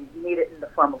hydrate you. You need it in the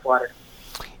form of water.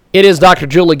 It is Dr.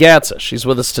 Julie Gatzel. She's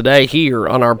with us today here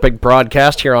on our big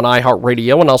broadcast here on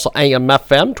iHeartRadio and also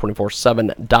AM/FM,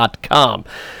 247.com.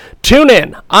 Tune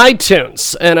in,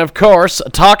 iTunes, and of course,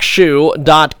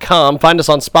 TalkShoe.com. Find us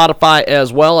on Spotify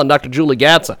as well, and Dr. Julie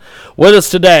Gatzel with us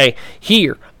today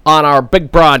here on our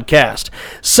big broadcast.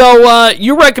 So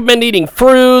you recommend eating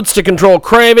fruits to control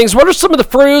cravings. What are some of the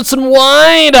fruits and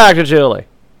why, Dr. Julie?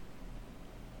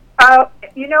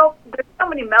 There's so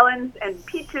many melons and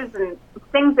peaches and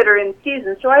things that are in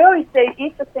season. So I always say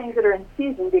eat the things that are in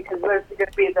season because those are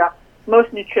going to be the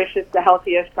most nutritious, the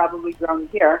healthiest, probably grown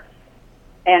here.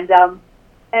 And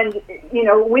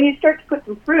when you start to put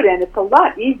some fruit in, it's a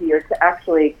lot easier to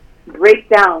actually break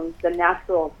down the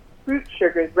natural fruit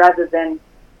sugars rather than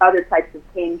other types of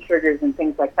cane sugars and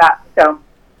things like that. So,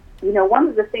 one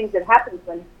of the things that happens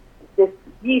when this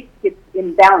yeast gets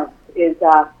imbalanced is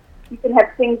you can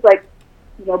have things like,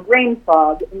 brain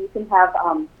fog, and you can have,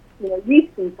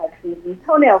 yeast infections and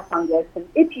toenail fungus and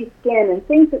itchy skin and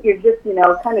things that you're just,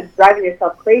 kind of driving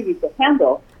yourself crazy to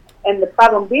handle. And the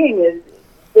problem being is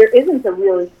there isn't a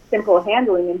really simple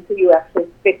handling until you actually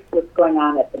fix what's going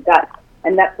on at the gut.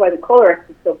 And that's why the Colorex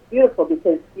is so beautiful,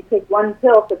 because you take one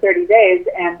pill for 30 days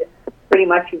and pretty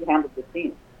much you've handled the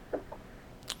scene.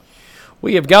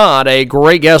 We have got a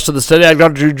great guest of the study,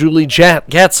 Dr. Julie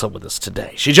Gatzel, with us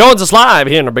today. She joins us live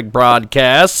here in our big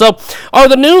broadcast. So, are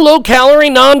the new low-calorie,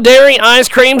 non-dairy ice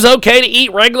creams okay to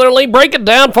eat regularly? Break it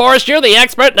down for us. You're the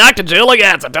expert, Dr. Julie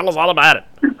Gatzel. Tell us all about it.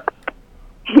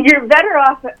 You're better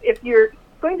off if you're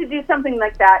going to do something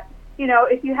like that,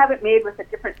 if you have it made with a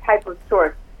different type of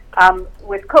source,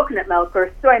 with coconut milk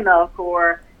or soy milk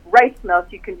or rice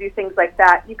milk, you can do things like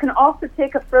that. You can also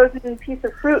take a frozen piece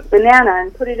of fruit, banana,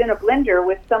 and put it in a blender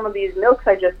with some of these milks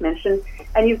I just mentioned,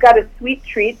 and you've got a sweet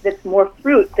treat that's more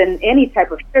fruit than any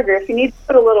type of sugar. If you need to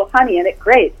put a little honey in it,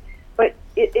 great. But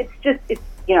it's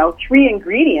 3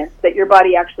 ingredients that your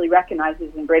body actually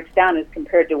recognizes and breaks down as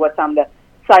compared to what's on the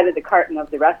side of the carton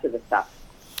of the rest of the stuff.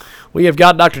 We have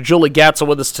got Dr. Julie Gatzel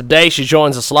with us today. She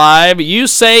joins us live. You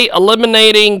say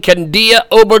eliminating candida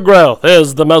overgrowth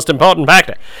is the most important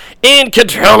factor in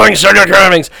controlling sugar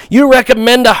cravings. You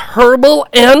recommend a herbal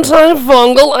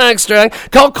antifungal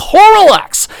extract called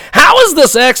Colorex. How is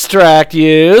this extract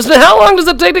used, and how long does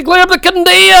it take to clear up the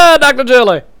candida, Dr.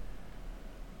 Julie?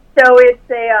 So it's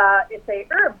a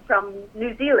herb from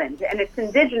New Zealand, and it's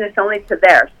indigenous only to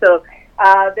there. So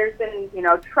there's been,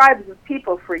 tribes of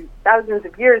people for thousands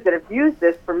of years that have used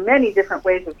this for many different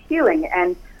ways of healing.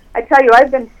 And I tell you,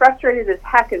 I've been frustrated as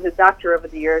heck as a doctor over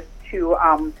the years to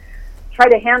try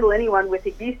to handle anyone with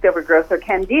a yeast overgrowth or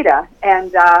candida.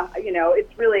 And,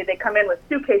 it's really, they come in with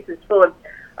suitcases full of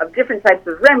different types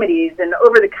of remedies and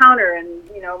over-the-counter and,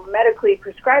 medically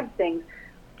prescribed things.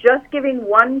 Just giving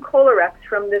one Colorex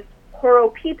from this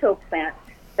Horopito plant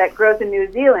that grows in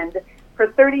New Zealand for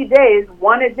 30 days,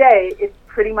 one a day, it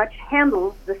pretty much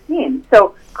handles the scene.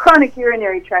 So chronic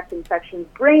urinary tract infections,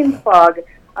 brain fog,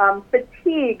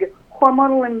 fatigue,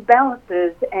 hormonal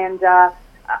imbalances, and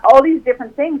all these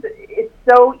different things. It's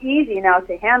so easy now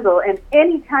to handle. And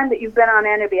any time that you've been on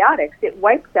antibiotics, it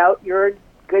wipes out your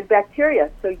good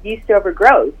bacteria, so yeast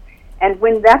overgrows. And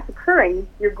when that's occurring,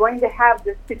 you're going to have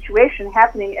this situation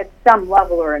happening at some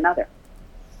level or another.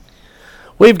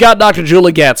 We've got Dr.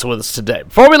 Julie Gatzel with us today.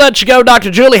 Before we let you go, Dr.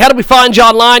 Julie, how do we find you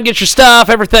online, get your stuff,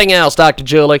 everything else, Dr.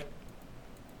 Julie?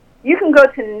 You can go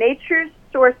to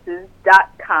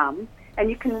naturesources.com, and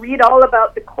you can read all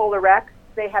about the Colorex.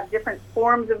 They have different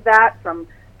forms of that, from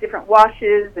different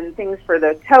washes and things for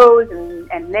the toes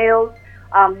and nails.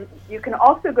 You can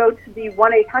also go to the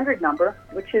 1-800 number,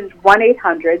 which is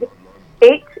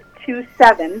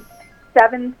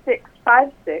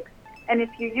 1-800-827-7656. And if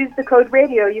you use the code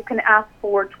radio, you can ask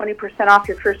for 20% off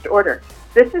your first order.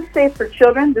 This is safe for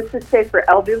children. This is safe for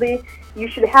elderly. You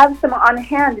should have some on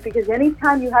hand, because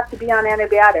anytime you have to be on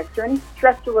antibiotics or any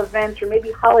stressful events or maybe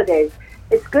holidays,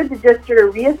 it's good to just sort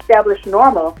of reestablish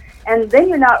normal, and then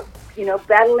you're not,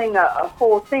 battling a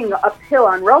whole thing uphill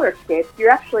on roller skates. You're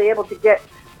actually able to get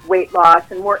weight loss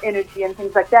and more energy and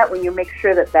things like that when you make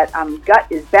sure that gut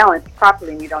is balanced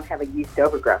properly and you don't have a yeast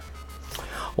overgrowth.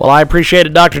 Well, I appreciate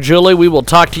it, Dr. Julie. We will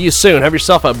talk to you soon. Have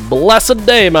yourself a blessed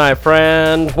day, my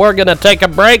friend. We're going to take a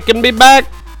break and be back.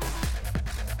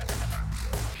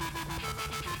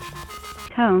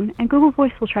 Tone, and Google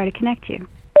Voice will try to connect you.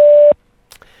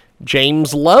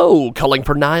 James Lowe calling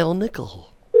for Niall Nickel.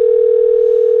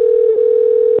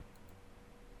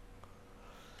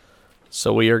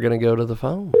 So we are going to go to the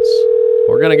phones.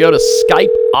 We're going to go to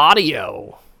Skype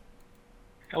audio.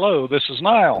 Hello, this is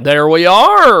Niall. There we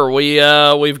are.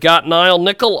 We've got Niall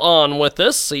Nickel on with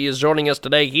us. He is joining us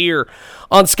today here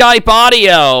on Skype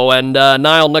audio, and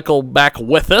Niall Nickel back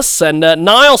with us. And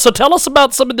Niall, so tell us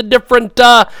about some of the different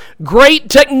great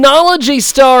technology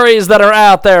stories that are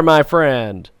out there, my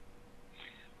friend.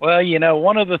 Well,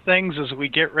 one of the things as we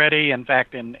get ready, in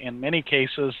fact, in many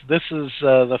cases, this is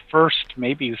the first,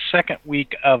 maybe the second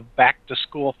week of back to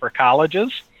school for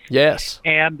colleges. Yes.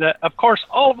 And, of course,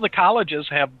 all of the colleges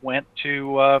have went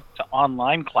to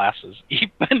online classes.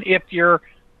 Even if you're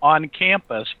on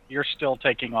campus, you're still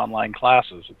taking online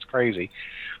classes. It's crazy.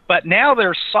 But now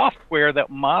there's software that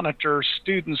monitors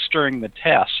students during the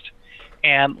test.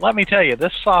 And let me tell you,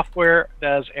 this software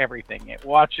does everything. It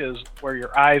watches where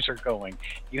your eyes are going.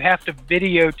 You have to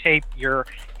videotape your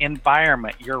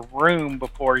environment, your room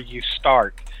before you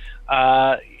start.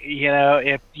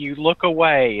 If you look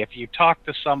away, if you talk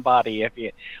to somebody,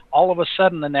 all of a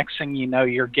sudden the next thing you know,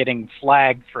 you're getting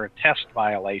flagged for a test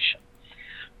violation.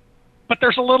 But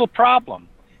there's a little problem.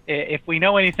 If we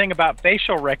know anything about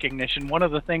facial recognition, one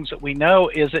of the things that we know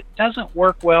is it doesn't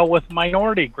work well with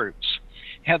minority groups.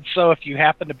 And so if you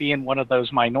happen to be in one of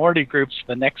those minority groups,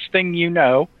 the next thing you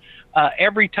know,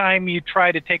 every time you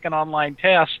try to take an online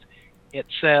test, it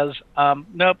says,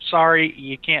 nope, sorry,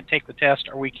 you can't take the test,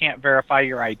 or we can't verify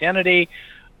your identity,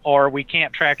 or we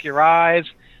can't track your eyes.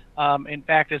 In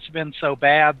fact, it's been so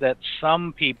bad that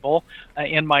some people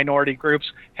in minority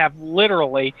groups have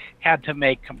literally had to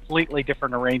make completely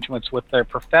different arrangements with their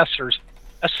professors,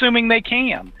 assuming they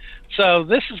can. So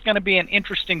this is going to be an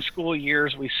interesting school year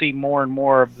as we see more and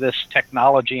more of this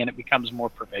technology and it becomes more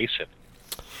pervasive.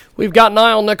 We've got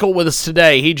Niall Nickel with us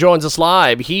today. He joins us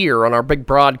live here on our big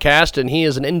broadcast, and he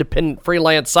is an independent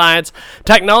freelance science,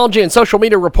 technology, and social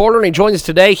media reporter, and he joins us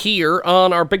today here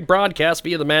on our big broadcast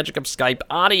via the magic of Skype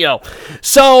audio.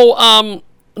 So,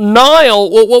 Niall,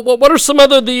 what are some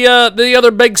other the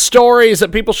other big stories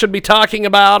that people should be talking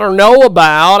about or know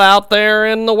about out there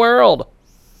in the world?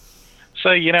 So,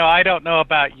 I don't know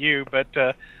about you,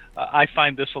 but I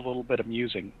find this a little bit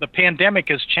amusing. The pandemic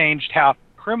has changed how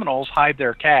criminals hide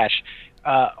their cash,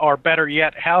 or better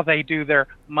yet, how they do their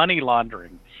money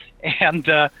laundering. And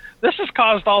this has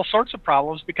caused all sorts of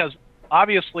problems because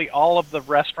obviously all of the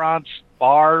restaurants,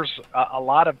 bars, a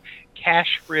lot of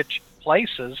cash-rich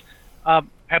places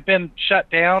have been shut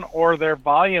down or their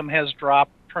volume has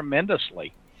dropped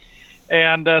tremendously.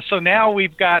 And so now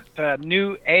we've got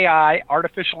new AI,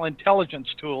 artificial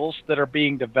intelligence tools that are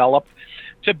being developed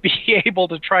to be able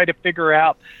to try to figure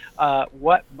out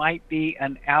what might be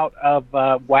an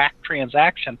out-of-whack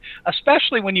transaction,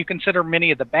 especially when you consider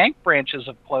many of the bank branches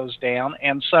have closed down.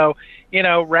 And so,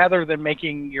 rather than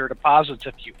making your deposits,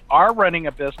 if you are running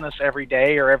a business every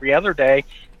day or every other day,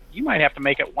 you might have to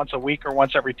make it once a week or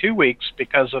once every 2 weeks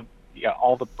because of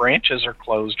all the branches are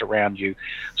closed around you.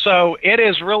 So it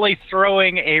is really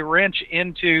throwing a wrench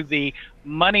into the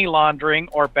money laundering,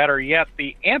 or better yet,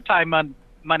 the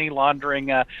anti-money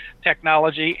laundering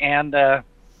technology, and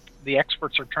the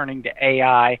experts are turning to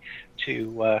AI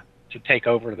to take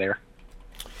over there.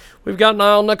 We've got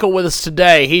Niall Nickel with us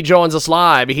today. He joins us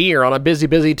live here on a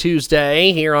busy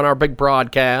Tuesday here on our big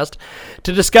broadcast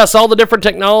to discuss all the different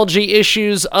technology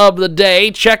issues of the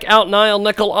day. Check out Niall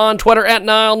Nickel on Twitter at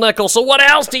Niall Nickel. So what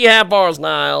else do you have for us,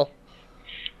 Niall?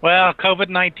 Well,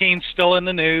 COVID-19 still in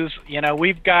the news.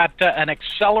 We've got an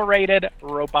accelerated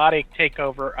robotic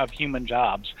takeover of human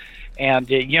jobs. And,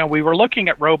 we were looking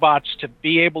at robots to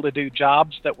be able to do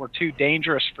jobs that were too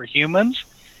dangerous for humans.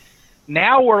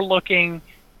 Now we're looking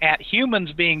at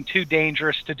humans being too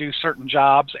dangerous to do certain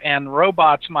jobs, and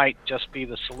robots might just be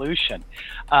the solution.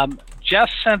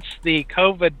 Just since the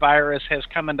COVID virus has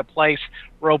come into place,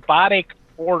 robotic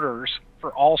orders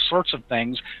for all sorts of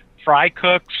things, fry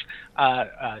cooks,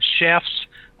 chefs,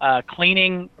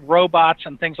 cleaning robots,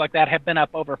 and things like that have been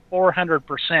up over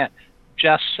 400%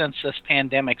 just since this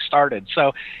pandemic started.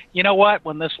 So, you know what?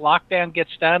 When this lockdown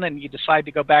gets done and you decide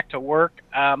to go back to work,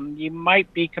 you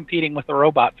might be competing with a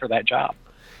robot for that job.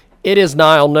 It is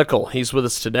Niall Nickel. He's with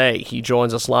us today. He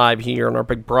joins us live here on our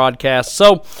big broadcast.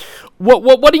 So,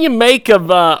 what do you make of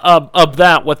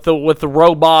that with the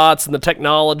robots and the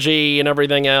technology and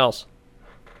everything else?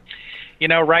 You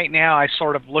know, right now I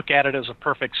sort of look at it as a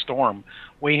perfect storm.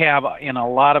 We have, in a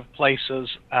lot of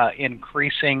places,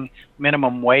 increasing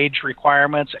minimum wage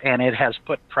requirements, and it has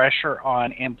put pressure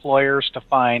on employers to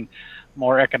find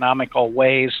more economical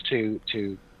ways to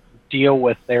deal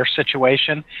with their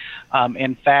situation.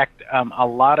 In fact, a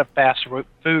lot of fast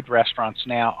food restaurants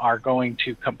now are going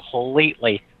to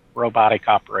completely robotic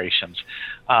operations.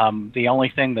 The only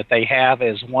thing that they have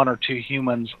is one or two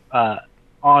humans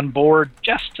on board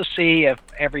just to see if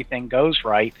everything goes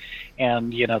right.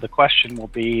 And, you know, the question will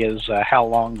be is how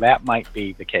long that might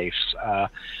be the case.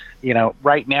 You know,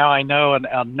 right now I know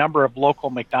a number of local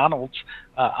McDonald's,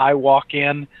 I walk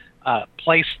in,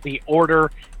 place the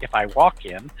order, if I walk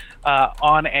in,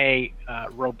 on a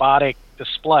robotic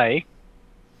display,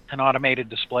 an automated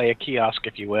display, a kiosk,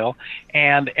 if you will,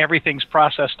 and everything's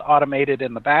processed automated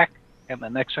in the back, and the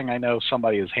next thing I know,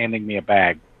 somebody is handing me a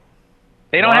bag.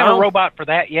 They don't have a robot for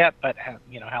that yet, but,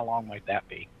 you know, how long might that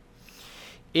be?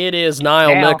 It is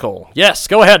Niall Nickel. Yes,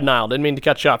 go ahead, Niall. Didn't mean to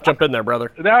cut you off. Jump in there,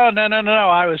 brother. No.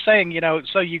 I was saying, you know,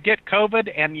 so you get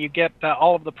COVID and you get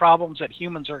all of the problems that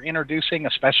humans are introducing,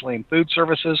 especially in food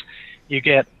services. You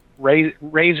get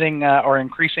raising or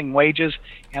increasing wages,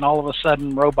 and all of a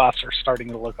sudden robots are starting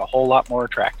to look a whole lot more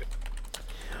attractive.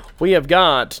 We have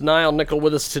got Niall Nickel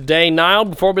with us today. Niall,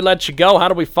 before we let you go, how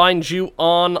do we find you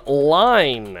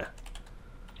online?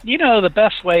 You know, the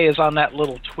best way is on that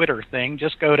little Twitter thing.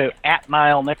 Just go to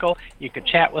 @NiallNickel. You can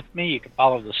chat with me. You can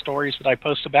follow the stories that I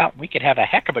post about. And we could have a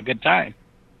heck of a good time.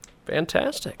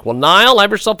 Fantastic. Well, Niall,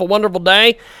 have yourself a wonderful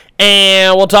day,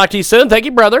 and we'll talk to you soon. Thank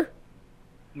you, brother.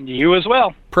 You as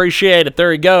well. Appreciate it.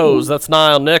 There he goes. That's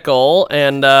Niall Nickel,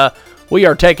 and we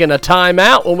are taking a time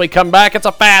out. When we come back, it's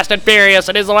a Fast and Furious.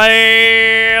 It is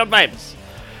Land Famous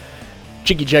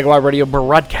Jiggy Jaguar Radio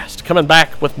broadcast. Coming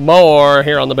back with more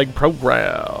here on the big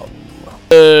program.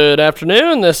 Good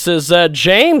afternoon. This is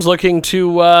James looking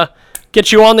to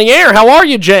get you on the air. How are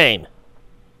you, Jane?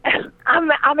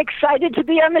 I'm excited to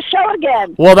be on the show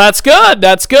again. Well, that's good.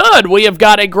 That's good. We have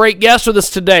got a great guest with us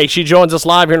today. She joins us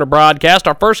live here in the broadcast.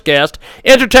 Our first guest,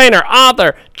 entertainer,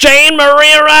 author, Jane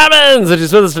Maria Robbins. And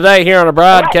she's with us today here on the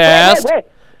broadcast. Wait.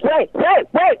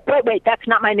 That's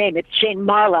not my name. It's Jane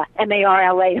Marloa,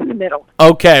 M-A-R-L-A in the middle.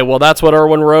 Okay, well, that's what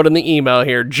Erwin wrote in the email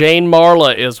here. Jane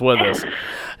Marloa is with us.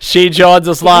 She joins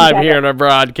us live here in our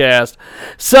broadcast.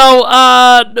 So,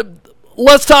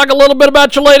 let's talk a little bit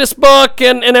about your latest book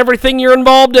and everything you're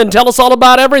involved in. Tell us all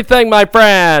about everything, my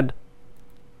friend.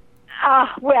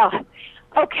 Well,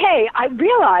 okay. I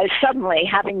realized suddenly,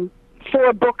 having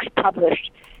 4 books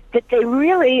published, that they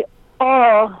really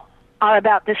all are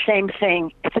about the same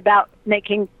thing. It's about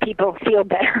making people feel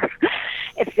better.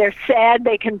 If they're sad,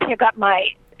 they can pick up my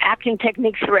acting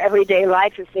techniques for everyday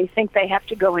life. If they think they have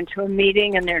to go into a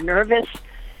meeting and they're nervous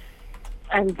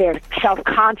and their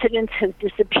self-confidence has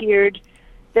disappeared,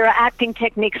 there are acting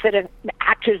techniques that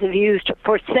actors have used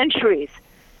for centuries.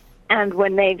 And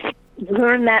when they've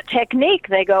learned that technique,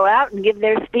 they go out and give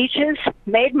their speeches.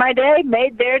 Made my day,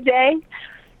 made their day.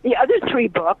 The other 3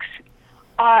 books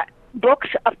are books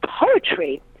of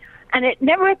poetry. And it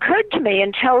never occurred to me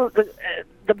until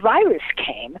the virus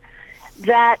came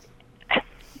that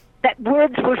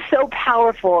words were so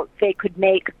powerful they could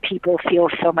make people feel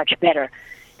so much better.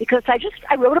 Because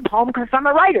I wrote a poem because I'm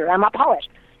a writer, I'm a poet.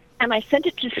 And I sent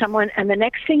it to someone, and the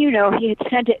next thing you know, he had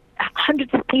sent it.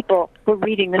 Hundreds of people were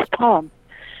reading this poem.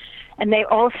 And they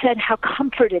all said how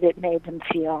comforted it made them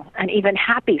feel, and even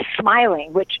happy,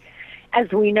 smiling, which, as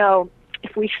we know,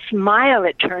 if we smile,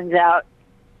 it turns out,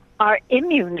 our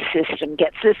immune system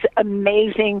gets this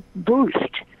amazing boost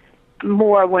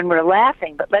more when we're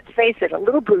laughing. But let's face it, a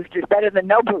little boost is better than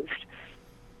no boost.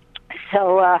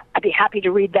 So I'd be happy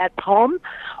to read that poem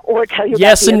or tell you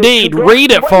yes, about indeed.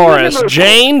 Read it for us.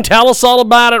 Jane, tell us all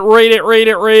about it. Read it. We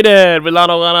don't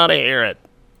want to hear it.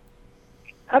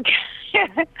 Okay.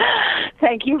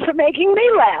 Thank you for making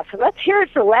me laugh. Let's hear it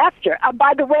for laughter.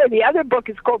 By the way, the other book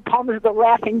is called Poems of the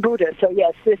Laughing Buddha. So,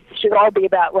 yes, this should all be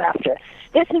about laughter.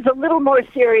 This is a little more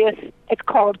serious. It's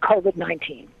called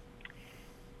COVID-19.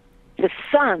 The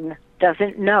sun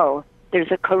doesn't know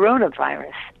there's a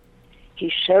coronavirus. He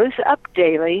shows up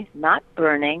daily, not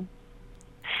burning,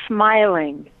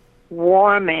 smiling,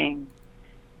 warming.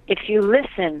 If you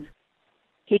listen,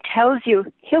 he tells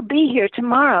you he'll be here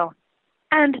tomorrow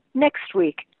and next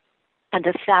week and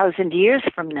 1,000 years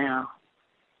from now.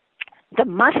 The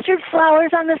mustard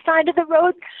flowers on the side of the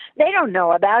road, they don't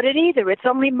know about it either. It's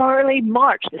only early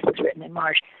March. This was written in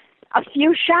March. a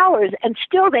few showers, and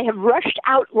still they have rushed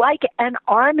out like an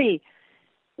army.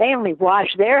 They only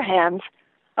wash their hands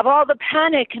of all the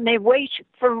panic, and they wait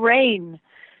for rain.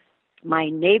 My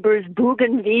neighbor's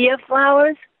bougainvillea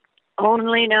flowers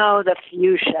only know the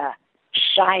fuchsia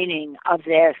shining of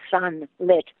their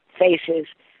sunlit faces,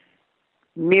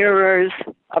 mirrors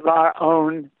of our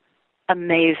own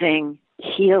amazing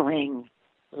healing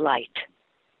light.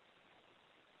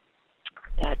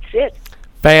 That's it.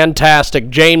 Fantastic.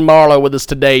 Jane Marloa with us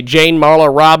today.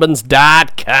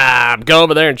 JaneMarloaRobbins.com. Go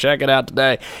over there and check it out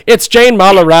today. It's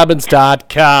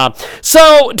JaneMarloaRobbins.com.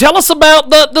 So tell us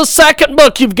about the second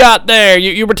book you've got there.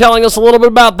 You were telling us a little bit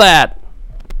about that.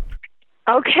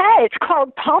 Okay, it's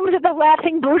called Poems of the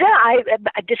Laughing Buddha.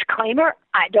 A disclaimer,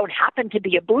 I don't happen to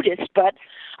be a Buddhist, but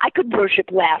I could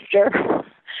worship laughter.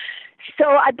 So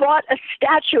I bought a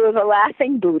statue of a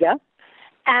laughing Buddha,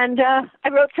 and I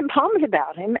wrote some poems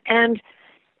about him, and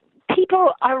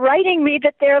people are writing me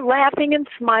that they're laughing and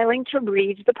smiling to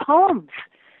read the poems.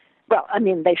 Well, I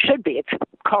mean, they should be. It's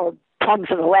called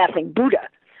Poems of the Laughing Buddha.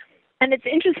 And it's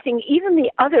interesting, even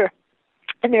the other,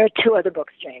 and there are two other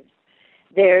books, James.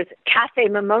 There's Cafe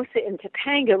Mimosa in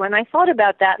Topanga. When I thought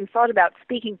about that and thought about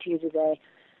speaking to you today,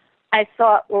 I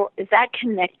thought, well, is that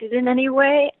connected in any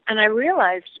way? And I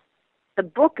realized the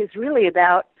book is really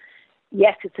about,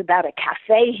 yes, it's about a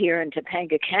cafe here in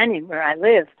Topanga Canyon where I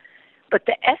live, but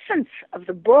the essence of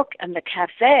the book and the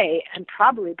cafe, and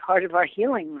probably part of our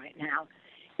healing right now,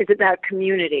 is about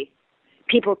community.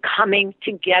 People coming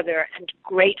together and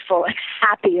grateful and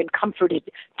happy and comforted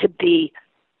to be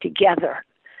together.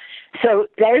 So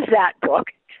there's that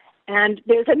book. And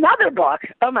there's another book.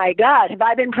 Oh, my God, have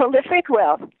I been prolific?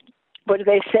 Well, what do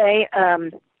they say?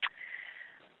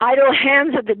 Idle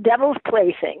hands are the devil's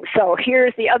plaything. So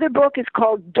here's the other book is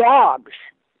called Dogs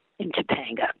in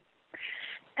Topanga.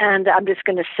 And I'm just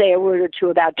going to say a word or two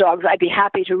about dogs. I'd be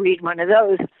happy to read one of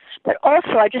those. But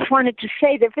also, I just wanted to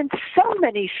say there have been so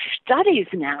many studies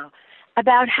now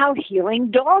about how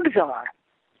healing dogs are.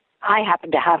 I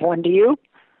happen to have one. Do you?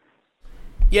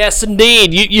 Yes,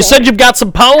 indeed. You said you've got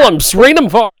some poems. Read them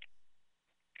for us.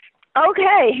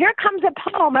 Okay, here comes a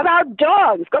poem about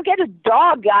dogs. Go get a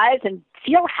dog, guys, and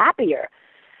feel happier.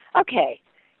 Okay,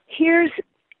 here's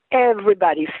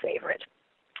everybody's favorite.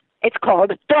 It's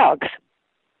called Dogs.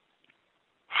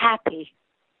 Happy.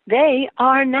 They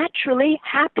are naturally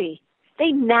happy.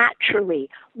 They naturally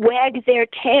wag their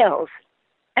tails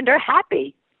and are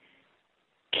happy.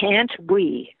 Can't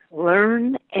we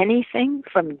learn anything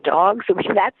from dogs?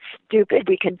 That's stupid.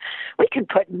 We can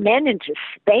put men into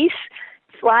space,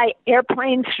 fly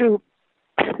airplanes through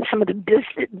some of the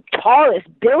tallest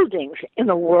buildings in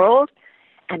the world,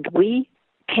 and we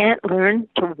can't learn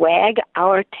to wag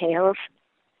our tails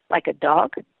like a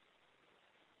dog?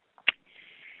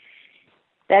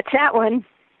 That's that one.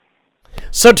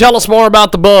 So tell us more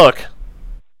about the book.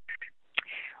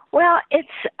 Well, it's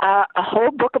a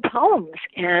whole book of poems,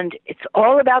 and it's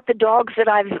all about the dogs that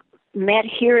I've met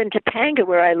here in Topanga,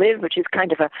 where I live, which is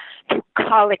kind of a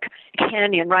bucolic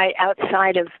canyon right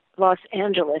outside of Los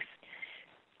Angeles.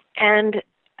 And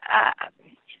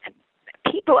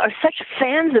people are such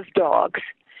fans of dogs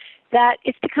that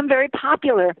it's become very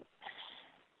popular.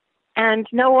 And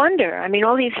no wonder. I mean,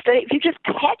 all these studies, if you just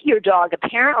pet your dog,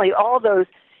 apparently all those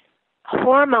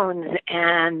hormones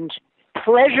and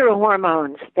pleasure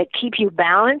hormones that keep you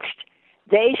balanced,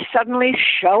 they suddenly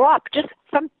show up just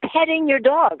from petting your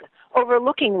dog,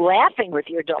 overlooking laughing with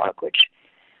your dog, which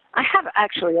I have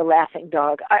actually a laughing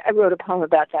dog. I wrote a poem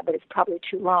about that, but it's probably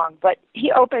too long. But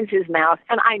he opens his mouth,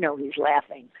 and I know he's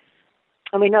laughing.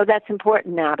 And we know that's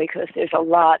important now because there's a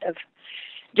lot of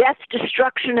death,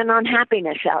 destruction, and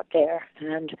unhappiness out there.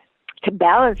 And to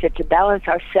balance it, to balance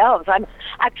ourselves. I'm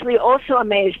actually also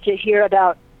amazed to hear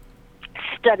about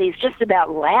studies just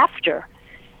about laughter,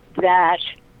 that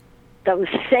those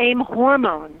same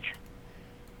hormones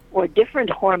or different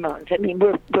hormones, I mean,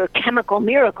 we're chemical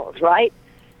miracles, right?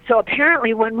 So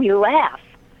apparently when we laugh,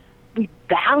 we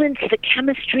balance the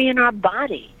chemistry in our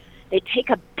body. They take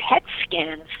a PET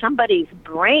scan of somebody's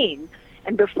brain,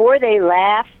 and before they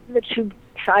laugh, the two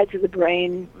sides of the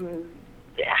brain,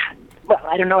 well,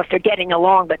 I don't know if they're getting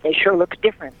along, but they sure look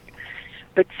different.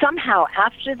 But somehow,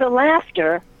 after the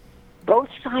laughter, both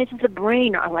sides of the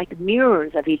brain are like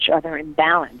mirrors of each other in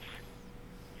balance.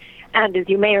 And as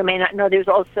you may or may not know, there's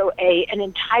also an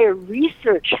entire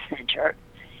research center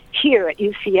here at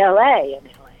UCLA in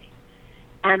LA.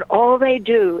 And all they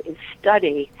do is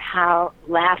study how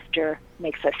laughter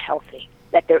makes us healthy.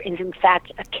 That there is, in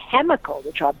fact, a chemical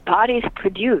which our bodies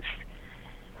produce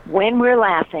when we're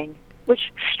laughing,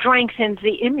 which strengthens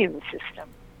the immune system,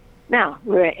 Now,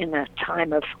 we're in a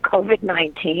time of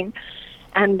COVID-19,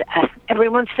 and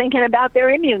everyone's thinking about their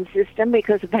immune system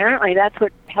because apparently that's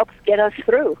what helps get us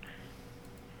through.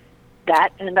 That,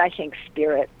 and I think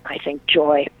spirit, I think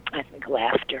joy, I think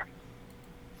laughter.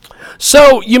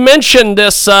 So you mentioned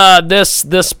this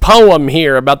this poem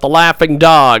here about the laughing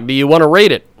dog. Do you want to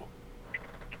read it?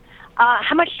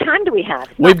 How much time do we have?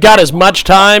 We've got as much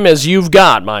time as you've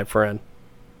got, my friend.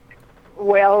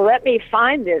 Well, let me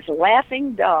find this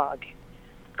laughing dog.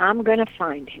 I'm going to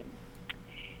find him.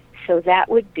 So that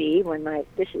would be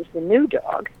this is the new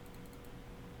dog.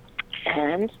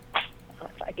 And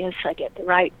if I guess I get the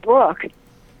right book.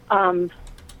 While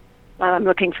I'm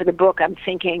looking for the book, I'm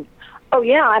thinking, oh,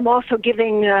 yeah, I'm also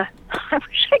giving, I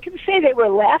wish I could say they were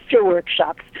laughter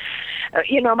workshops.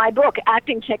 My book,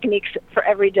 Acting Techniques for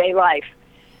Everyday Life.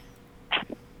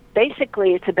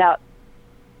 Basically, it's about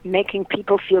making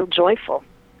people feel joyful.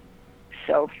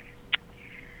 So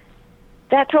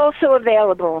that's also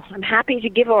available. I'm happy to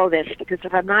give all this because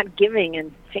if I'm not giving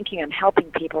and thinking I'm helping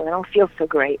people, I don't feel so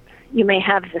great. You may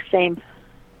have the same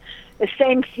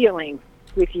feeling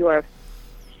with your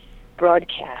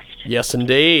broadcast. Yes,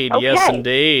 indeed. Okay. Yes,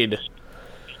 indeed.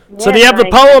 Yes, So do you have the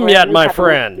poem yet, my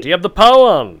friend? Do you have the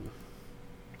poem?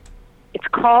 It's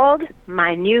called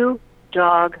My New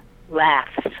Dog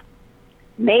Laughs.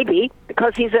 Maybe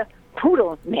because he's a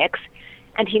poodle mix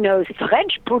and he knows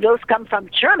French poodles come from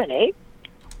Germany,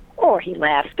 or he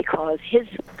laughs because his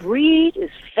breed is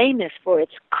famous for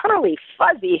its curly,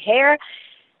 fuzzy hair,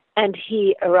 and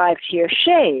he arrived here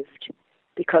shaved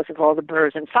because of all the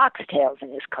burrs and foxtails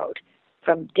in his coat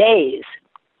from days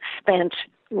spent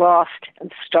lost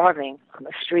and starving on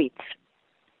the streets.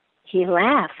 He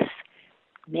laughs,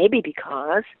 maybe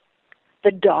because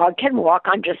the dog can walk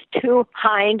on just 2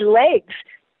 hind legs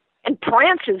and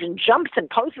prances and jumps and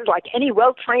poses like any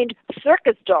well-trained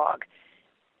circus dog,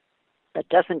 but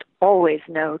doesn't always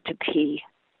know to pee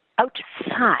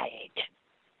outside.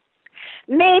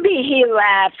 Maybe he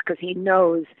laughs because he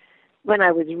knows when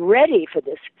I was ready for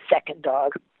this second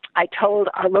dog, I told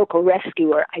our local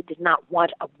rescuer I did not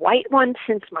want a white one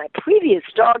since my previous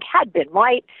dog had been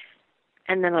white,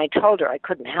 and then I told her I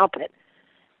couldn't help it.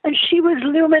 And she was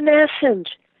luminescent.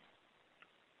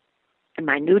 And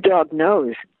my new dog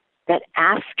knows that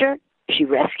after she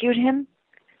rescued him,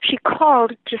 she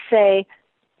called to say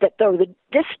that though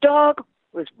this dog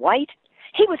was white,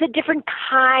 he was a different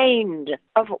kind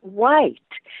of white.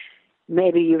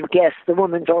 Maybe you've guessed the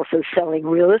woman's also selling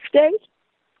real estate.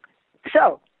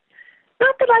 So,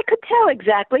 not that I could tell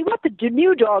exactly what the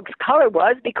new dog's color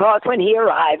was because when he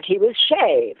arrived, he was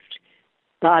shaved.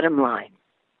 Bottom line,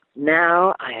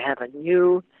 now I have a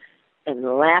new and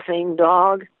laughing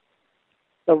dog,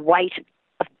 the white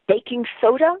of baking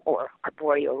soda or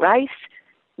arboreal rice,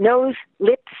 nose,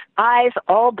 lips, eyes,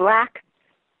 all black.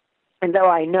 And though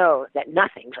I know that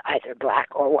nothing's either black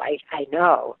or white, I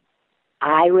know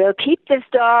I will keep this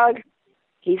dog.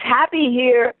 He's happy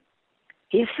here.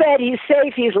 He's fed, he's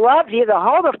safe, he's loved, he's a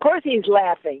home. Of course he's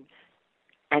laughing.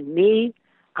 And me,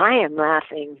 I am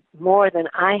laughing more than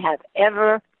I have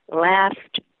ever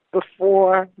laughed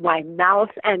before, my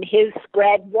mouth and his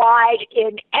spread wide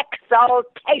in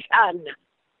exultation.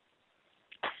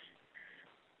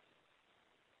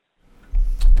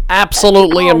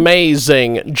 Absolutely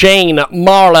amazing. Jane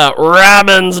Marloa,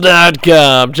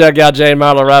 Robbins.com. Check out Jane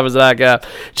Marloa, Robbins.com.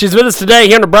 She's with us today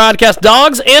here on the broadcast,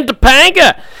 Dogs and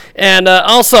Topanga. And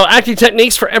also acting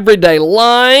techniques for everyday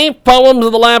life, poems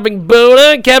of the Laughing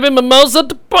Buddha, Kevin Mimosa,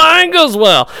 Topanga as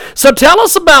well. So tell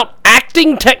us about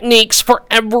acting techniques for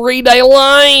everyday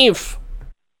life.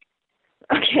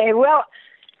 Okay, well,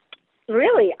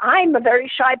 really, I'm a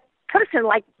very shy person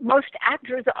like most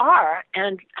actors are,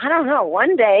 and I don't know,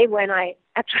 one day when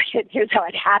here's how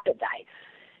it happened.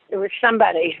 There was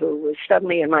somebody who was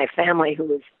suddenly in my family who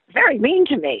was very mean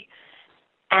to me,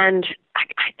 and I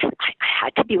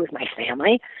had to be with my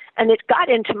family, and it got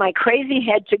into my crazy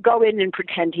head to go in and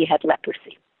pretend he had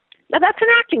leprosy. Now that's an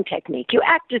acting technique. You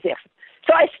act as if.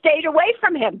 So I stayed away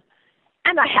from him,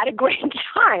 and I had a great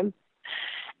time.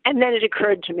 And then it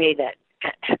occurred to me that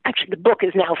actually the book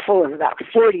is now full of about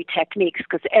 40 techniques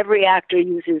because every actor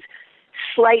uses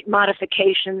slight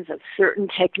modifications of certain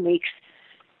techniques.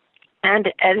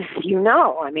 And as you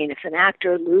know, I mean, if an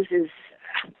actor loses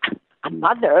a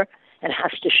mother and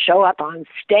has to show up on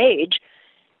stage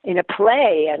in a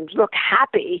play and look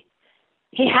happy,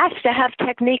 he has to have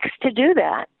techniques to do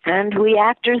that, and we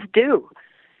actors do.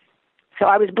 So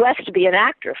I was blessed to be an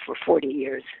actor for 40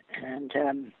 years and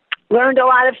learned a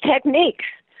lot of techniques.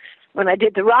 When I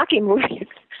did the Rocky movies,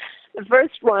 the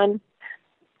first one,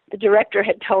 the director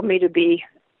had told me to be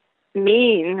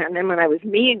mean, and then when I was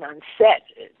mean on set,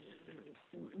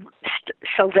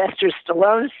 Sylvester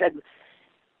Stallone said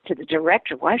to the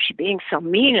director, "Why is she being so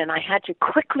mean?" And I had to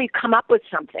quickly come up with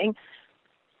something.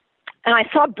 And I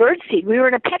saw birdseed. We were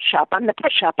in a pet shop. I'm the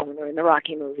pet shop owner in the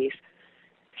Rocky movies.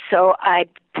 So I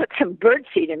put some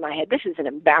birdseed in my head. This is an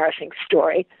embarrassing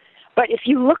story. But if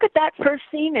you look at that first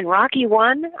scene in Rocky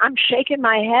 1, I'm shaking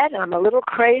my head. I'm a little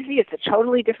crazy. It's a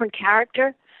totally different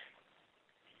character.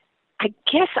 I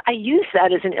guess I use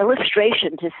that as an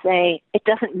illustration to say it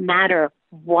doesn't matter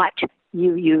what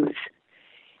you use.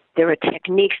 There are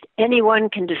techniques anyone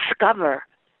can discover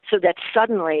so that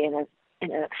suddenly in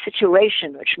a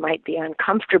situation which might be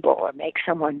uncomfortable or make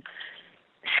someone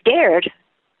scared,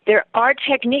 there are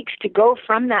techniques to go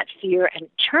from that fear and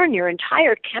turn your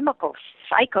entire chemical,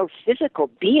 psychophysical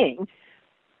being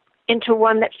into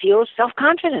one that feels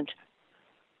self-confident.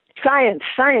 Science,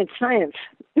 science, science.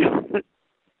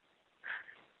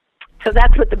 So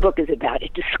that's what the book is about.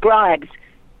 It describes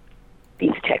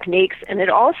these techniques, and it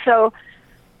also,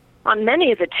 on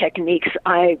many of the techniques,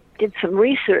 I did some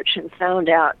research and found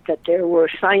out that there were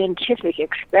scientific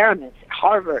experiments at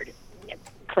Harvard,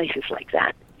 places like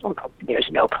that. Although there's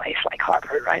no place like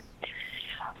Harvard, right?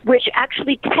 Which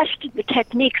actually tested the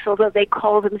techniques, although they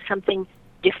call them something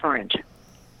different.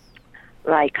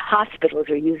 Like hospitals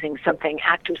are using something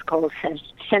actors call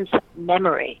sense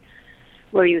memory,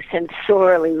 where you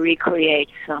sensorially recreate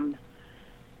some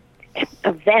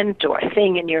event or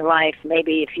thing in your life.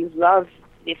 Maybe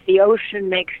if the ocean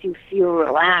makes you feel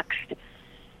relaxed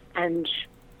and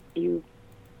you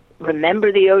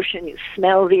remember the ocean, you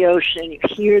smell the ocean, you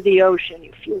hear the ocean,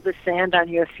 you feel the sand on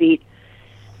your feet.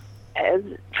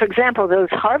 For example,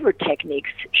 those Harvard techniques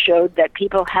showed that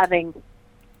people having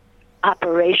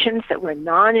operations that were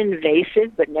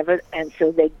non-invasive, and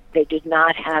so they did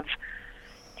not have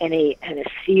any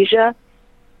anesthesia.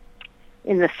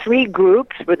 In the 3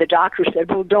 groups where the doctor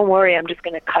said, "Well, don't worry, I'm just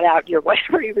going to cut out your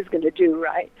whatever he was going to do,"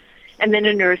 right? And then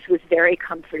a nurse was very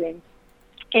comforting.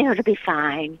 It'll be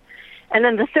fine. And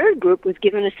then the 3rd group was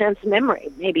given a sense memory,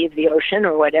 maybe of the ocean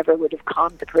or whatever would have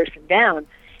calmed the person down.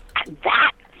 And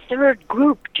that 3rd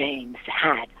group, James,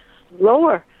 had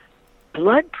lower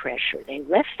blood pressure. They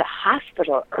left the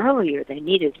hospital earlier. They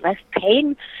needed less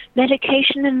pain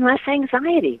medication and less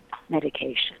anxiety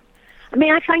medication. I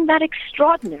mean, I find that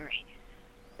extraordinary.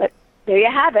 But there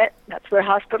you have it. That's where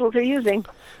hospitals are using.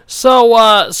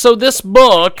 So this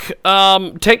book,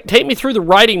 take me through the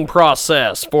writing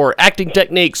process for acting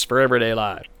techniques for everyday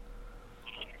life.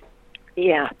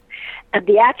 Yeah. And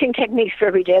the Acting Techniques for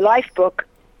Everyday Life book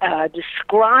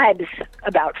describes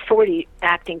about 40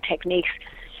 acting techniques.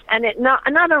 And it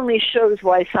not only shows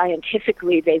why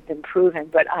scientifically they've been proven,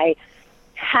 but I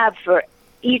have for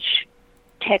each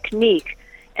technique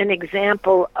an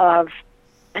example of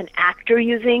an actor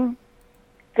using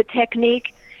the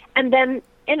technique, and then,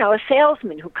 a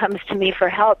salesman who comes to me for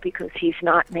help because he's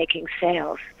not making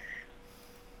sales.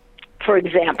 For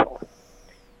example,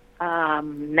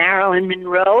 Marilyn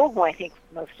Monroe, who I think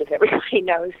most of everybody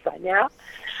knows by now,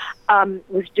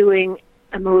 was doing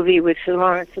a movie with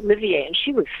Laurence Olivier, and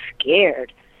she was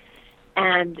scared.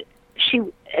 And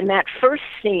in that first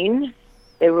scene,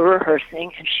 they were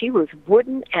rehearsing, and she was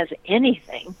wooden as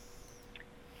anything.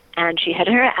 And she had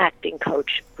her acting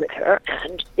coach with her,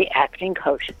 and the acting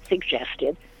coach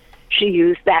suggested she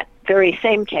use that very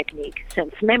same technique,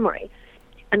 sense memory.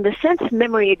 And the sense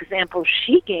memory example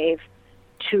she gave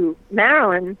to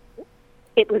Marilyn,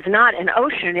 it was not an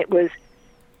ocean, it was,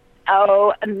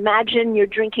 imagine you're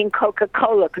drinking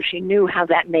Coca-Cola, because she knew how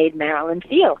that made Marilyn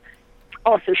feel.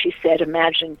 Also, she said,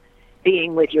 imagine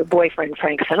being with your boyfriend,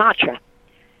 Frank Sinatra.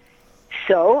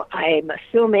 So I'm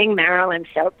assuming Marilyn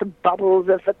felt the bubbles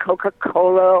of the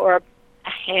Coca-Cola or a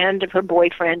hand of her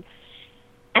boyfriend,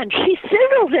 and she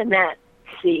sizzled in that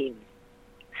scene.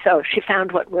 So she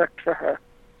found what worked for her.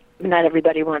 Not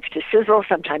everybody wants to sizzle.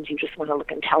 Sometimes you just want to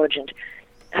look intelligent.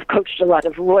 I've coached a lot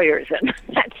of lawyers, and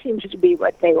that seems to be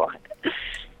what they want.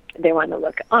 They want to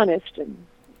look honest and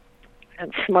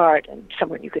smart and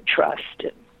someone you could trust.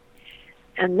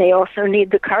 And they also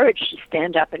need the courage to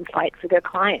stand up and fight for their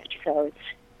client. So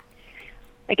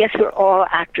I guess we're all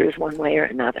actors one way or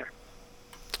another.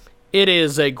 It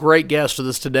is a great guest with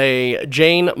us today,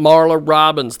 Jane Marla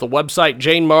Robbins. The website,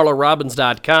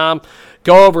 janemarlarobbins.com.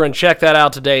 Go over and check that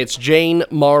out today. It's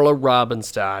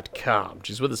janemarlarobbins.com.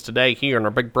 She's with us today here in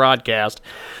our big broadcast.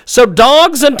 So,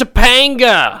 dogs and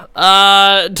Topanga.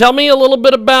 Tell me a little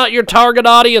bit about your target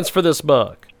audience for this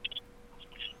book.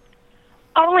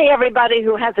 Only everybody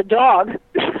who has a dog.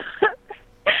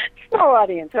 Small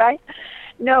audience, right?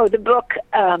 No, the book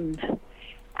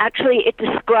Actually, it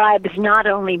describes not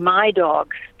only my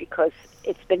dogs, because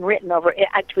it's been written over.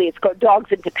 Actually, it's called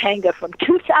Dogs in Topanga from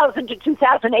 2000 to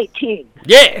 2018.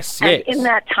 Yes, and in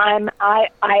that time, I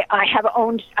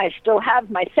still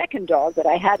have my second dog, but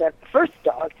I had a first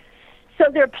dog. So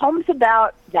there are poems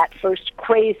about that first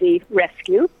crazy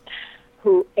rescue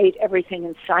who ate everything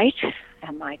in sight,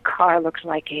 and my car looks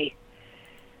like the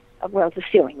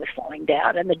ceiling was falling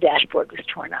down and the dashboard was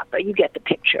torn up, but you get the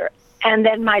picture. And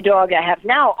then my dog I have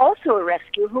now, also a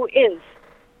rescue, who is,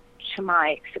 to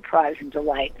my surprise and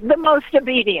delight, the most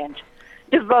obedient,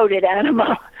 devoted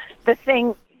animal. The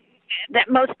thing that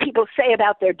most people say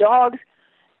about their dogs,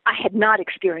 I had not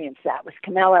experienced that with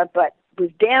Camilla, but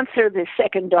with Dancer, the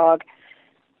second dog,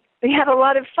 we have a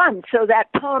lot of fun. So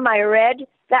that poem I read,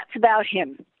 that's about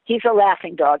him. He's a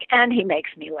laughing dog, and he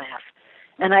makes me laugh.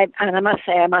 And I must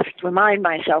say, I must remind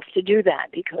myself to do that,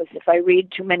 because if I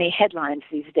read too many headlines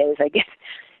these days, I get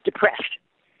depressed.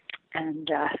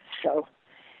 And so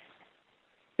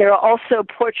there are also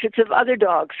portraits of other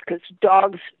dogs, because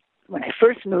dogs, when I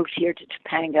first moved here to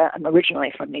Topanga, I'm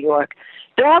originally from New York,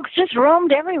 dogs just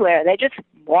roamed everywhere. They just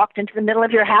walked into the middle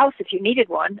of your house if you needed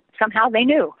one. Somehow they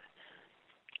knew.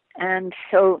 And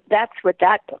so that's what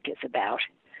that book is about.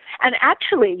 And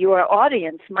actually, your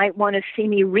audience might want to see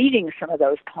me reading some of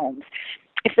those poems.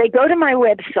 If they go to my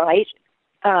website,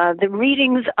 the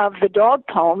readings of the dog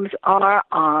poems are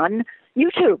on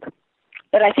YouTube.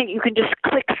 But I think you can just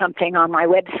click something on my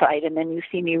website, and then you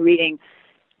see me reading.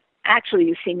 Actually,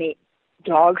 you see me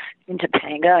Dogs in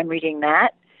Topanga. I'm reading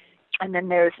that. And then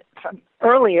there's from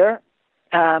earlier,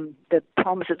 the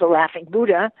poems of the Laughing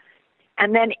Buddha.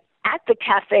 And then at the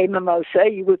Cafe Mimosa,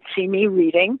 you would see me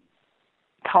reading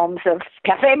poems of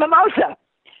Cafe Mimosa.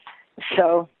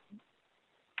 So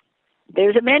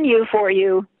there's a menu for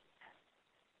you.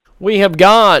 We have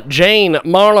got Jane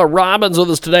Marloa Robbins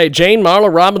with us today.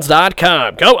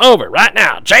 JaneMarloaRobbins.com. Go over right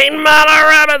now.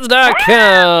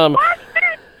 JaneMarloaRobbins.com.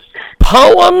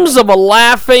 Poems of a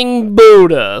Laughing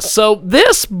Buddha. So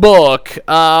this book,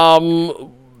 tell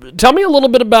me a little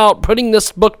bit about putting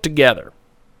this book together.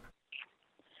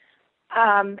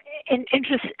 Do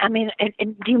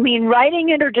you mean writing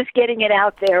it or just getting it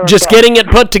out there? Just getting it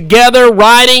put together,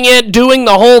 writing it, doing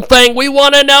the whole thing. We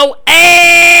want to know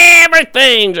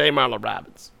everything, Jane Marloa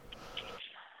Robbins.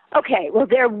 Okay, well,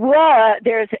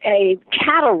 there's a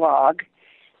catalog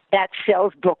that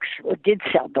sells books, or did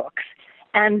sell books,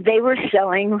 and they were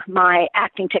selling my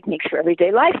Acting Techniques for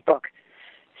Everyday Life book.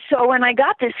 So when I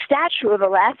got this statue of a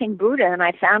laughing Buddha and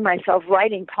I found myself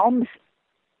writing poems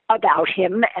about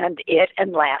him and it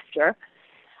and laughter,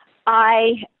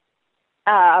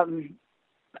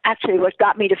 actually what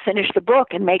got me to finish the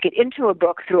book and make it into a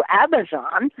book through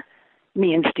Amazon,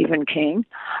 me and Stephen King,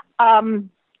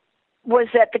 was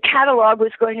that the catalog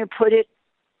was going to put it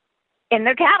in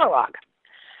their catalog.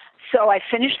 So I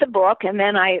finished the book, and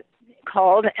then I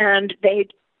called, and they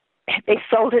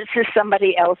sold it to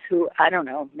somebody else who, I don't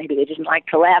know, maybe they didn't like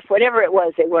to laugh, whatever it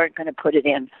was, they weren't going to put it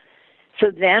in. So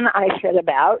then I set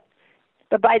about,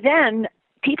 but by then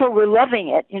people were loving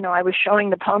it. You know, I was showing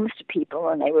the poems to people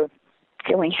and they were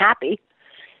feeling happy.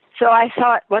 So I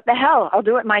thought, what the hell, I'll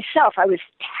do it myself. I was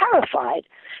terrified,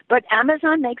 but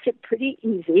Amazon makes it pretty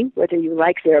easy, whether you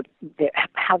like their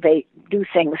how they do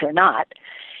things or not.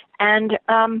 And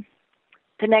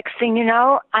the next thing you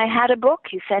know, I had a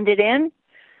book. You send it in,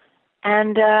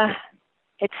 and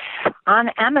it's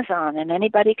on Amazon, and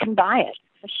anybody can buy it.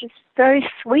 It's just very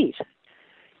sweet.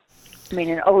 I mean,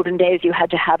 in olden days, you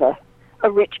had to have a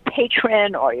rich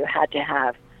patron, or you had to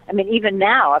have, I mean, even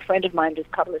now, a friend of mine just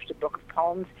published a book of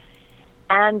poems,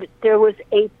 and there was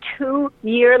a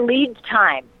 2-year lead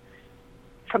time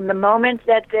from the moment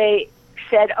that they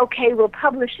said, okay, we'll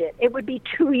publish it. It would be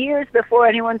 2 years before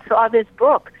anyone saw this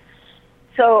book.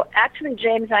 So actually,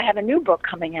 James, I have a new book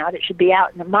coming out. It should be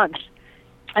out in a month.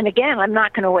 And again, I'm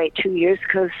not going to wait 2 years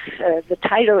because the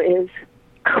title is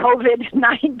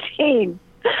COVID-19.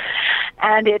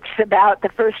 And it's about the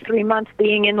first 3 months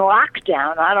being in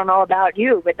lockdown. I don't know about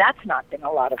you, but that's not been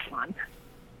a lot of fun.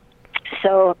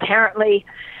 So apparently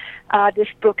this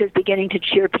book is beginning to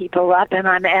cheer people up, and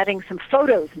I'm adding some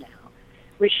photos now,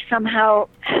 which somehow,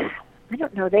 I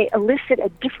don't know, they elicit a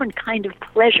different kind of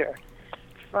pleasure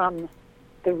from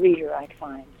the reader, I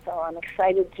find. So I'm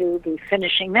excited to be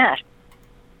finishing that.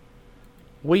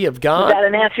 We have got... Is that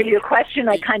an answer to your question?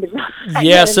 I kind of...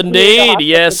 Yes, indeed.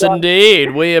 Yes,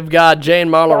 indeed. We have got Jane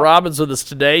Marloa Robbins with us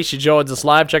today. She joins us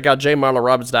live. Check out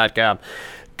JaneMarloaRobbins.com.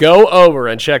 go over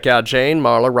and check out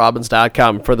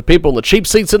JaneMarlaRobbins.com. For the people in the cheap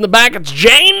seats in the back, it's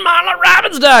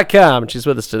JaneMarlaRobbins.com. And she's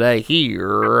with us today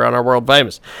here on our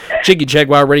world-famous Jiggy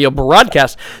Jaguar radio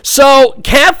broadcast. So,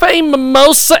 Cafe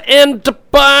Mimosa in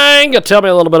Topanga. Tell me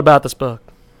a little bit about this book.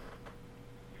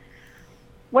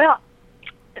 Well,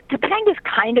 Topanga's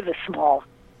kind of a small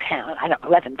town. I don't know,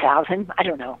 11,000. I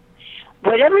don't know.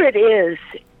 Whatever it is,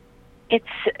 it's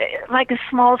like a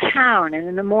small town, and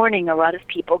in the morning a lot of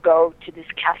people go to this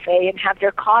cafe and have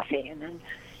their coffee, and then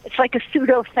it's like a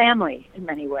pseudo-family in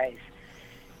many ways.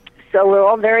 So we're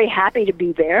all very happy to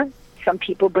be there. Some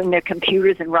people bring their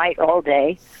computers and write all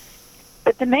day.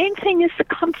 But the main thing is the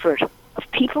comfort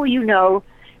of people you know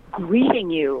greeting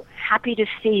you, happy to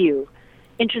see you,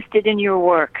 interested in your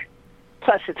work.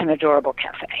 Plus, it's an adorable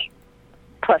cafe.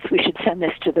 Plus, we should send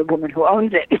this to the woman who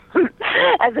owns it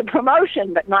as a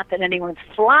promotion, but not that anyone's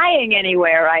flying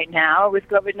anywhere right now with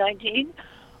COVID-19,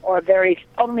 or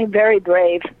only very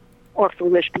brave or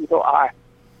foolish people are.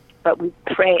 But we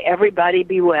pray everybody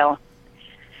be well.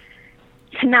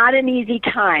 It's not an easy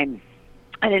time.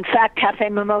 And in fact, Cafe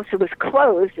Mimosa was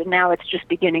closed, and now it's just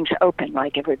beginning to open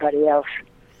like everybody else.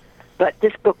 But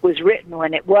this book was written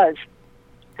when it was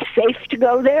safe to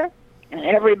go there, and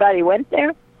everybody went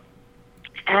there.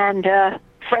 And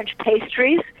French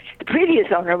pastries. The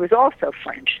previous owner was also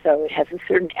French, so it has a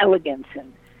certain elegance.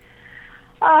 And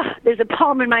there's a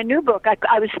poem in my new book.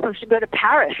 I was supposed to go to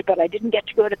Paris, but I didn't get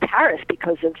to go to Paris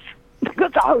because the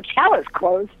hotel is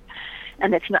closed,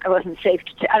 and it wasn't safe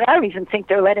to. I don't even think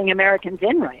they're letting Americans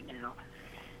in right now.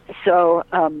 So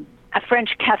a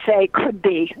French cafe could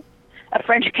be. A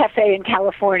French cafe in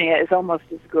California is almost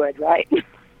as good, right?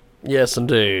 Yes,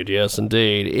 indeed. Yes,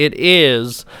 indeed. It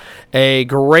is a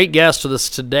great guest with us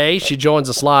today. She joins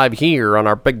us live here on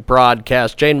our big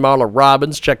broadcast, Jane Marla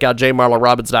Robbins. Check out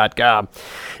JaneMarlaRobbins.com.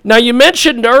 Now, you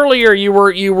mentioned earlier you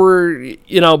were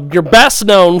you're best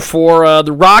known for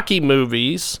the Rocky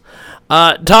movies.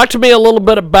 Talk to me a little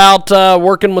bit about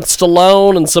working with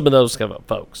Stallone and some of those kind of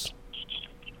folks.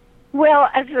 Well,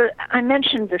 I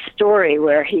mentioned the story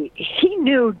where he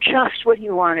knew just what he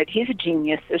wanted. He's a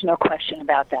genius. There's no question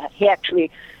about that. He actually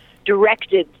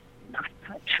directed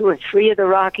 2 or 3 of the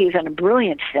Rockies and a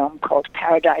brilliant film called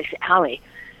Paradise Alley.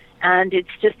 And it's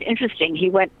just interesting. He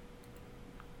went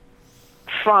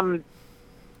from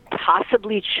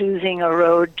possibly choosing a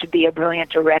road to be a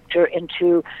brilliant director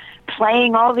into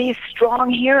playing all these strong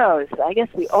heroes. I guess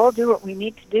we all do what we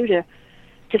need to do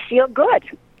to feel good.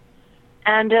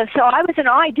 And so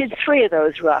I did 3 of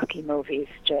those Rocky movies,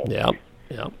 Jay. Yeah.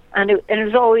 And it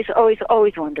was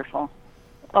always wonderful.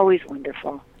 Always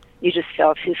wonderful. You just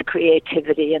felt his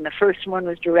creativity. And the first one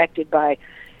was directed by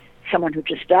someone who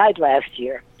just died last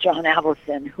year, John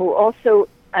Avildsen, who also,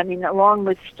 along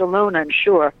with Stallone, I'm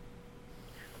sure,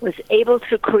 was able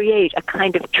to create a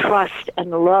kind of trust and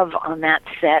love on that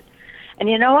set. And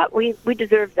you know what? We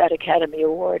deserved that Academy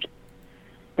Award.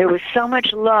 There was so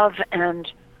much love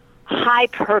and high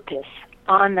purpose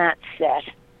on that set.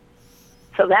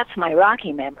 So that's my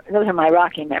Rocky those are my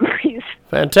Rocky memories.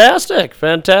 Fantastic.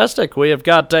 We have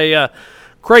got a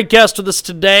great guest with us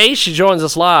today. She joins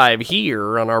us live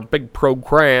here on our big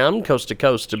program, coast to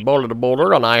coast and border to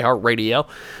border on iHeartRadio.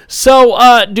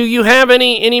 So, do you have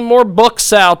any more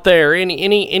books out there?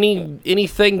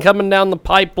 Anything coming down the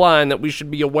pipeline that we should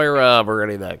be aware of or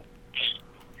anything?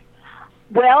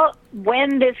 Well,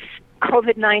 when this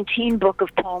COVID-19 book of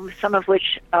poems, some of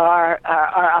which are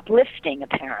uplifting,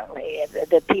 apparently.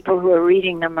 The people who are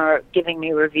reading them are giving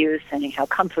me reviews saying how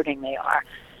comforting they are.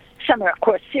 Some are, of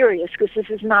course, serious because this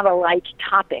is not a light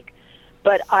topic.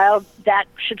 But that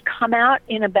should come out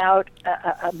in about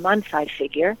a month, I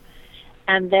figure.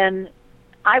 And then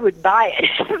I would buy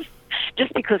it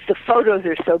just because the photos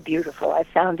are so beautiful. I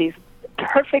found these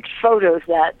perfect photos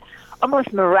that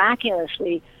almost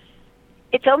miraculously.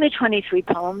 It's only 23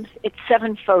 poems. It's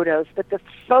 7 photos, but the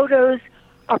photos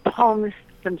are poems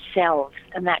themselves,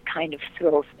 and that kind of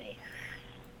thrills me.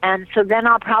 And so then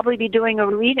I'll probably be doing a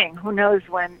reading. Who knows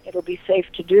when it'll be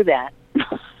safe to do that.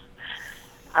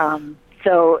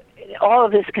 So all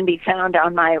of this can be found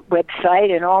on my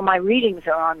website, and all my readings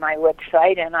are on my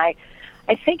website. And I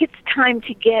think it's time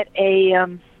to get a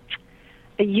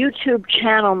YouTube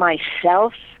channel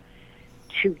myself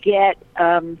to get...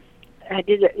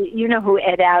 you know who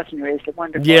Ed Asner is, the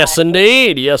wonderful Yes,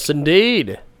 actor.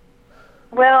 indeed.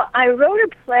 Well, I wrote a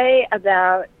play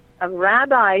about a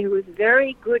rabbi who was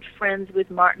very good friends with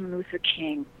Martin Luther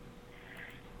King.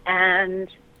 And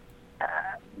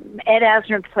Ed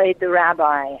Asner played the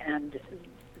rabbi, and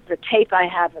the tape I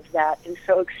have of that is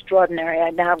so extraordinary.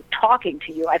 I'm now talking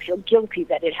to you. I feel guilty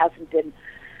that it hasn't been,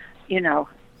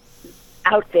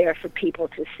 out there for people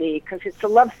to see, because it's a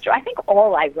love story. I think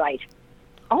all I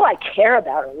care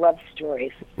about are love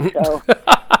stories. So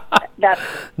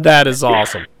that is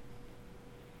awesome.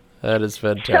 That is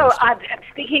fantastic. So,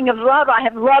 speaking of love, I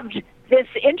have loved this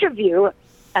interview.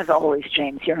 As always,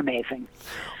 James, you're amazing.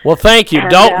 Well, thank you.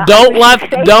 And, don't let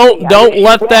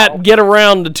that get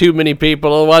around to too many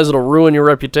people, otherwise it'll ruin your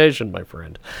reputation, my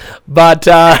friend. But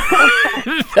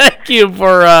thank you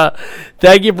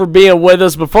for being with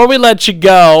us. Before we let you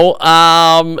go,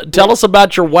 tell us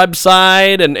about your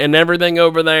website and everything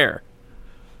over there.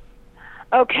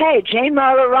 Okay,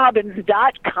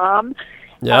 JaneMarloaRobbins.com.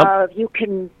 Yep. You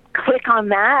can click on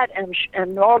that, and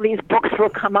all these books will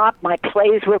come up. My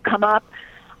plays will come up.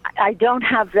 I don't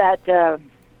have that Ed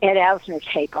Asner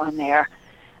tape on there,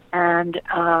 and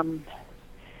I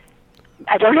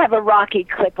don't have a Rocky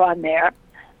clip on there.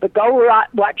 But go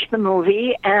watch the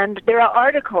movie, and there are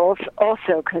articles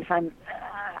also, because I'm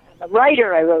a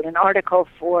writer. I wrote an article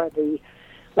for the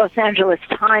Los Angeles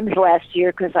Times last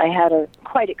year because I had a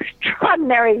quite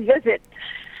extraordinary visit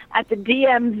at the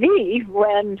DMV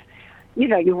when,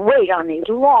 you wait on these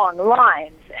long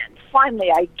lines, and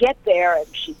finally I get there, and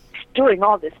she's doing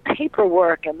all this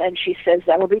paperwork, and then she says,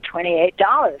 that will be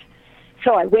 $28.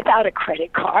 So I whip out a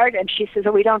credit card, and she says,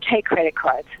 we don't take credit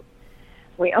cards.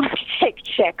 We only take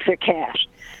checks or cash.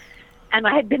 And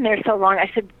I had been there so long,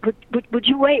 I said, would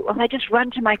you wait? Well, I just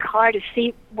run to my car to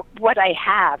see what I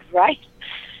have, right?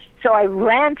 So I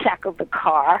ransacked the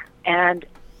car, and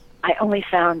I only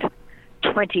found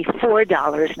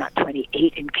 $24, not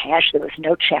 $28 in cash. There was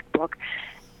no checkbook.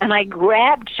 And I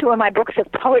grabbed 2 of my books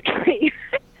of poetry,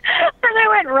 and I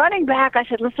went running back. I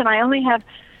said, listen, I only have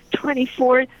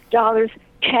 $24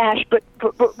 cash, but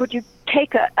would you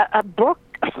take a book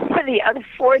for the other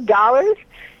 $4?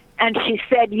 And she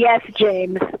said, yes,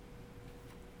 James.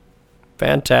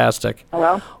 Fantastic.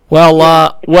 Hello? Well,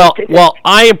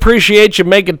 I appreciate you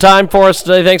making time for us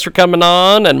today. Thanks for coming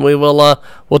on, and we'll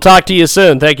talk to you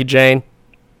soon. Thank you, Jane.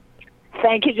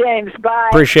 Thank you, James. Bye.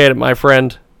 Appreciate it, my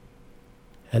friend.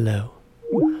 Hello.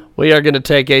 We are going to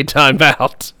take a time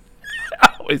out.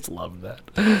 I always love that.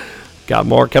 Got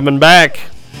more coming back.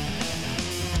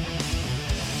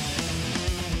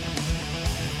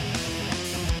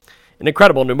 An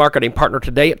incredible new marketing partner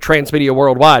today at Transmedia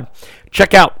Worldwide.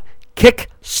 Check out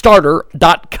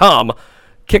Kickstarter.com.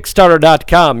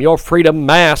 Kickstarter.com, your freedom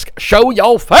mask. Show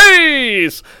your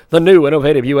face! The new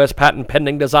innovative U.S. patent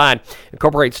pending design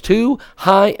incorporates 2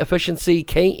 high-efficiency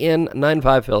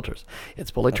KN95 filters.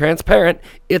 It's fully transparent.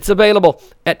 It's available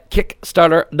at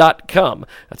Kickstarter.com.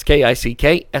 That's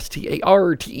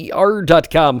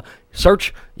KICKSTARTER.com.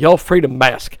 Search your freedom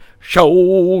mask.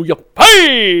 Show your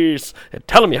face! And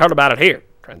tell them you heard about it here.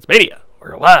 Transmedia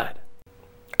Worldwide.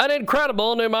 An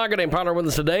incredible new marketing partner with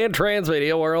us today in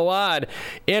Transmedia Worldwide.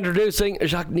 Introducing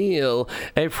Jaguar,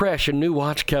 a fresh and new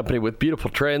watch company with beautiful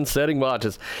trend-setting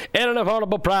watches and an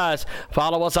affordable price.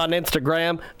 Follow us on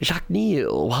Instagram,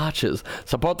 Jaguar Watches.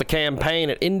 Support the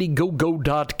campaign at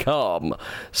Indiegogo.com.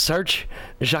 Search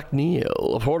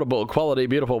Jaguar, affordable, quality,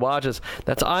 beautiful watches.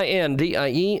 That's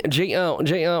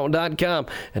INDIEGO.com.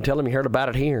 And tell them you heard about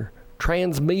it here.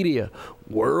 Transmedia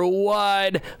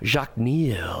Worldwide,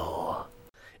 Jaguar.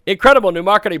 Incredible new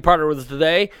marketing partner with us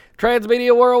today.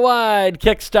 Transmedia Worldwide.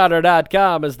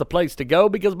 Kickstarter.com is the place to go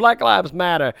because Black Lives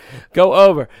Matter. Go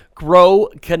over. Grow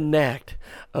Connect.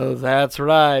 Oh, that's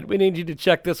right. We need you to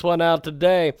check this one out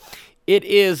today. It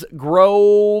is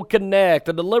Grow Connect,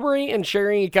 a delivery and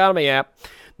sharing economy app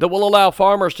that will allow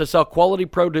farmers to sell quality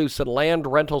produce and land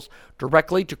rentals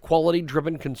directly to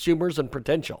quality-driven consumers and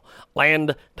potential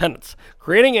land tenants,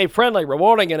 creating a friendly,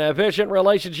 rewarding, and efficient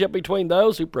relationship between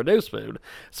those who produce food,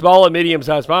 small and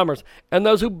medium-sized farmers, and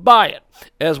those who buy it,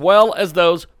 as well as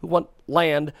those who want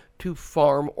land to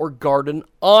farm or garden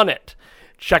on it.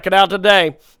 Check it out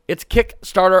today. It's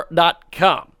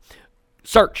Kickstarter.com.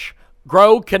 Search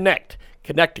Grow Connect,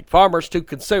 connecting farmers to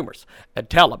consumers, and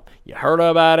tell them you heard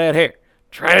about it here.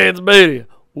 Transmedia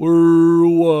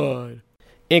Worldwide.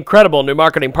 Incredible new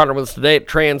marketing partner with us today at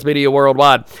Transmedia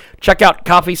Worldwide. Check out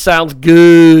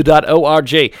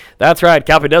coffeesoundsgood.org. That's right,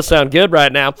 coffee does sound good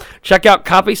right now. Check out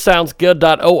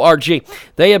coffeesoundsgood.org.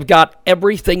 They have got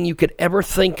everything you could ever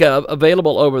think of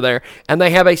available over there, and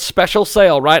they have a special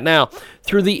sale right now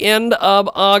through the end of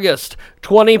August.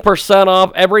 20%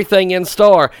 off everything in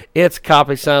store. It's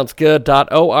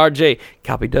coffeesoundsgood.org.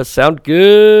 Coffee does sound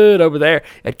good over there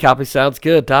at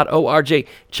coffeesoundsgood.org.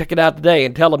 Check it out today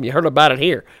and tell them you heard about it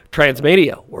here.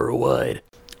 Transmedia Worldwide.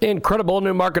 incredible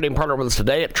new marketing partner with us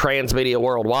today at Transmedia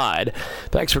Worldwide.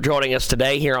 Thanks for joining us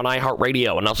today here on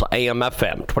iHeartRadio and also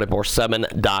AMFM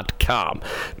 247.com.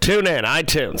 Tune in,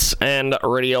 iTunes, and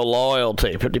Radio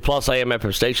Loyalty. 50-plus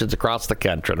AM/FM stations across the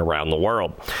country and around the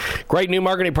world. Great new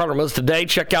marketing partner with us today.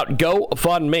 Check out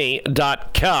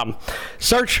GoFundMe.com.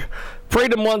 Search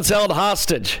Freedom Once Held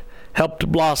Hostage.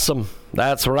 Helped blossom.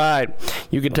 That's right.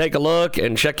 You can take a look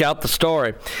and check out the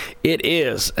story. It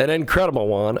is an incredible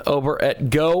one over at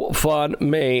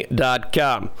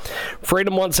GoFundMe.com.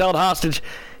 Freedom Once Held Hostage.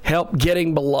 Help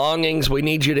getting belongings. We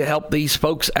need you to help these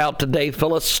folks out today.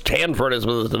 Phyllis Stanford is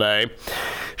with us today.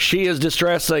 She is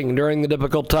distressing during the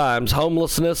difficult times.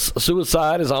 Homelessness,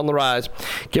 suicide is on the rise.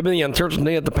 Given the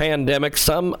uncertainty of the pandemic,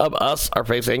 some of us are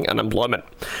facing unemployment.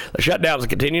 The shutdowns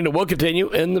continue and will continue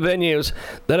in the venues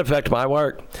that affect my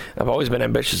work. I've always been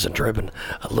ambitious and driven.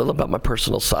 A little about my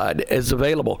personal side is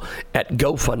available at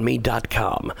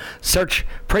GoFundMe.com. Search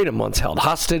Freedom Once Held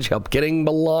Hostage, help getting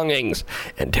belongings,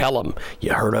 and tell them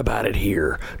you heard about it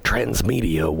here.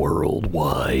 Transmedia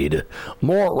Worldwide.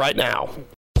 More right now.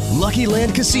 Lucky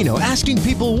Land Casino, asking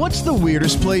people, what's the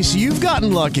weirdest place you've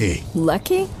gotten lucky?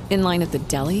 Lucky? In line at the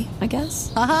deli, I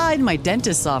guess? Aha, in my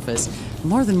dentist's office.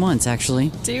 More than once,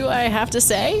 actually. Do I have to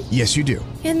say? Yes, you do.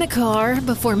 In the car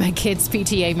before my kids'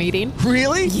 PTA meeting.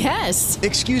 Really? Yes.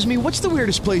 Excuse me, what's the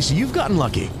weirdest place you've gotten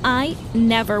lucky? I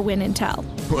never win and tell.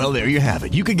 Well, there you have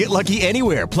it. You can get lucky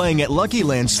anywhere, playing at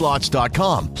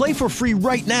LuckyLandSlots.com. Play for free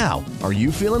right now. Are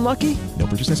you feeling lucky? No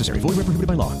purchase necessary. Void where prohibited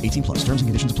by law. 18+. Terms and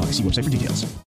conditions apply. See website for details.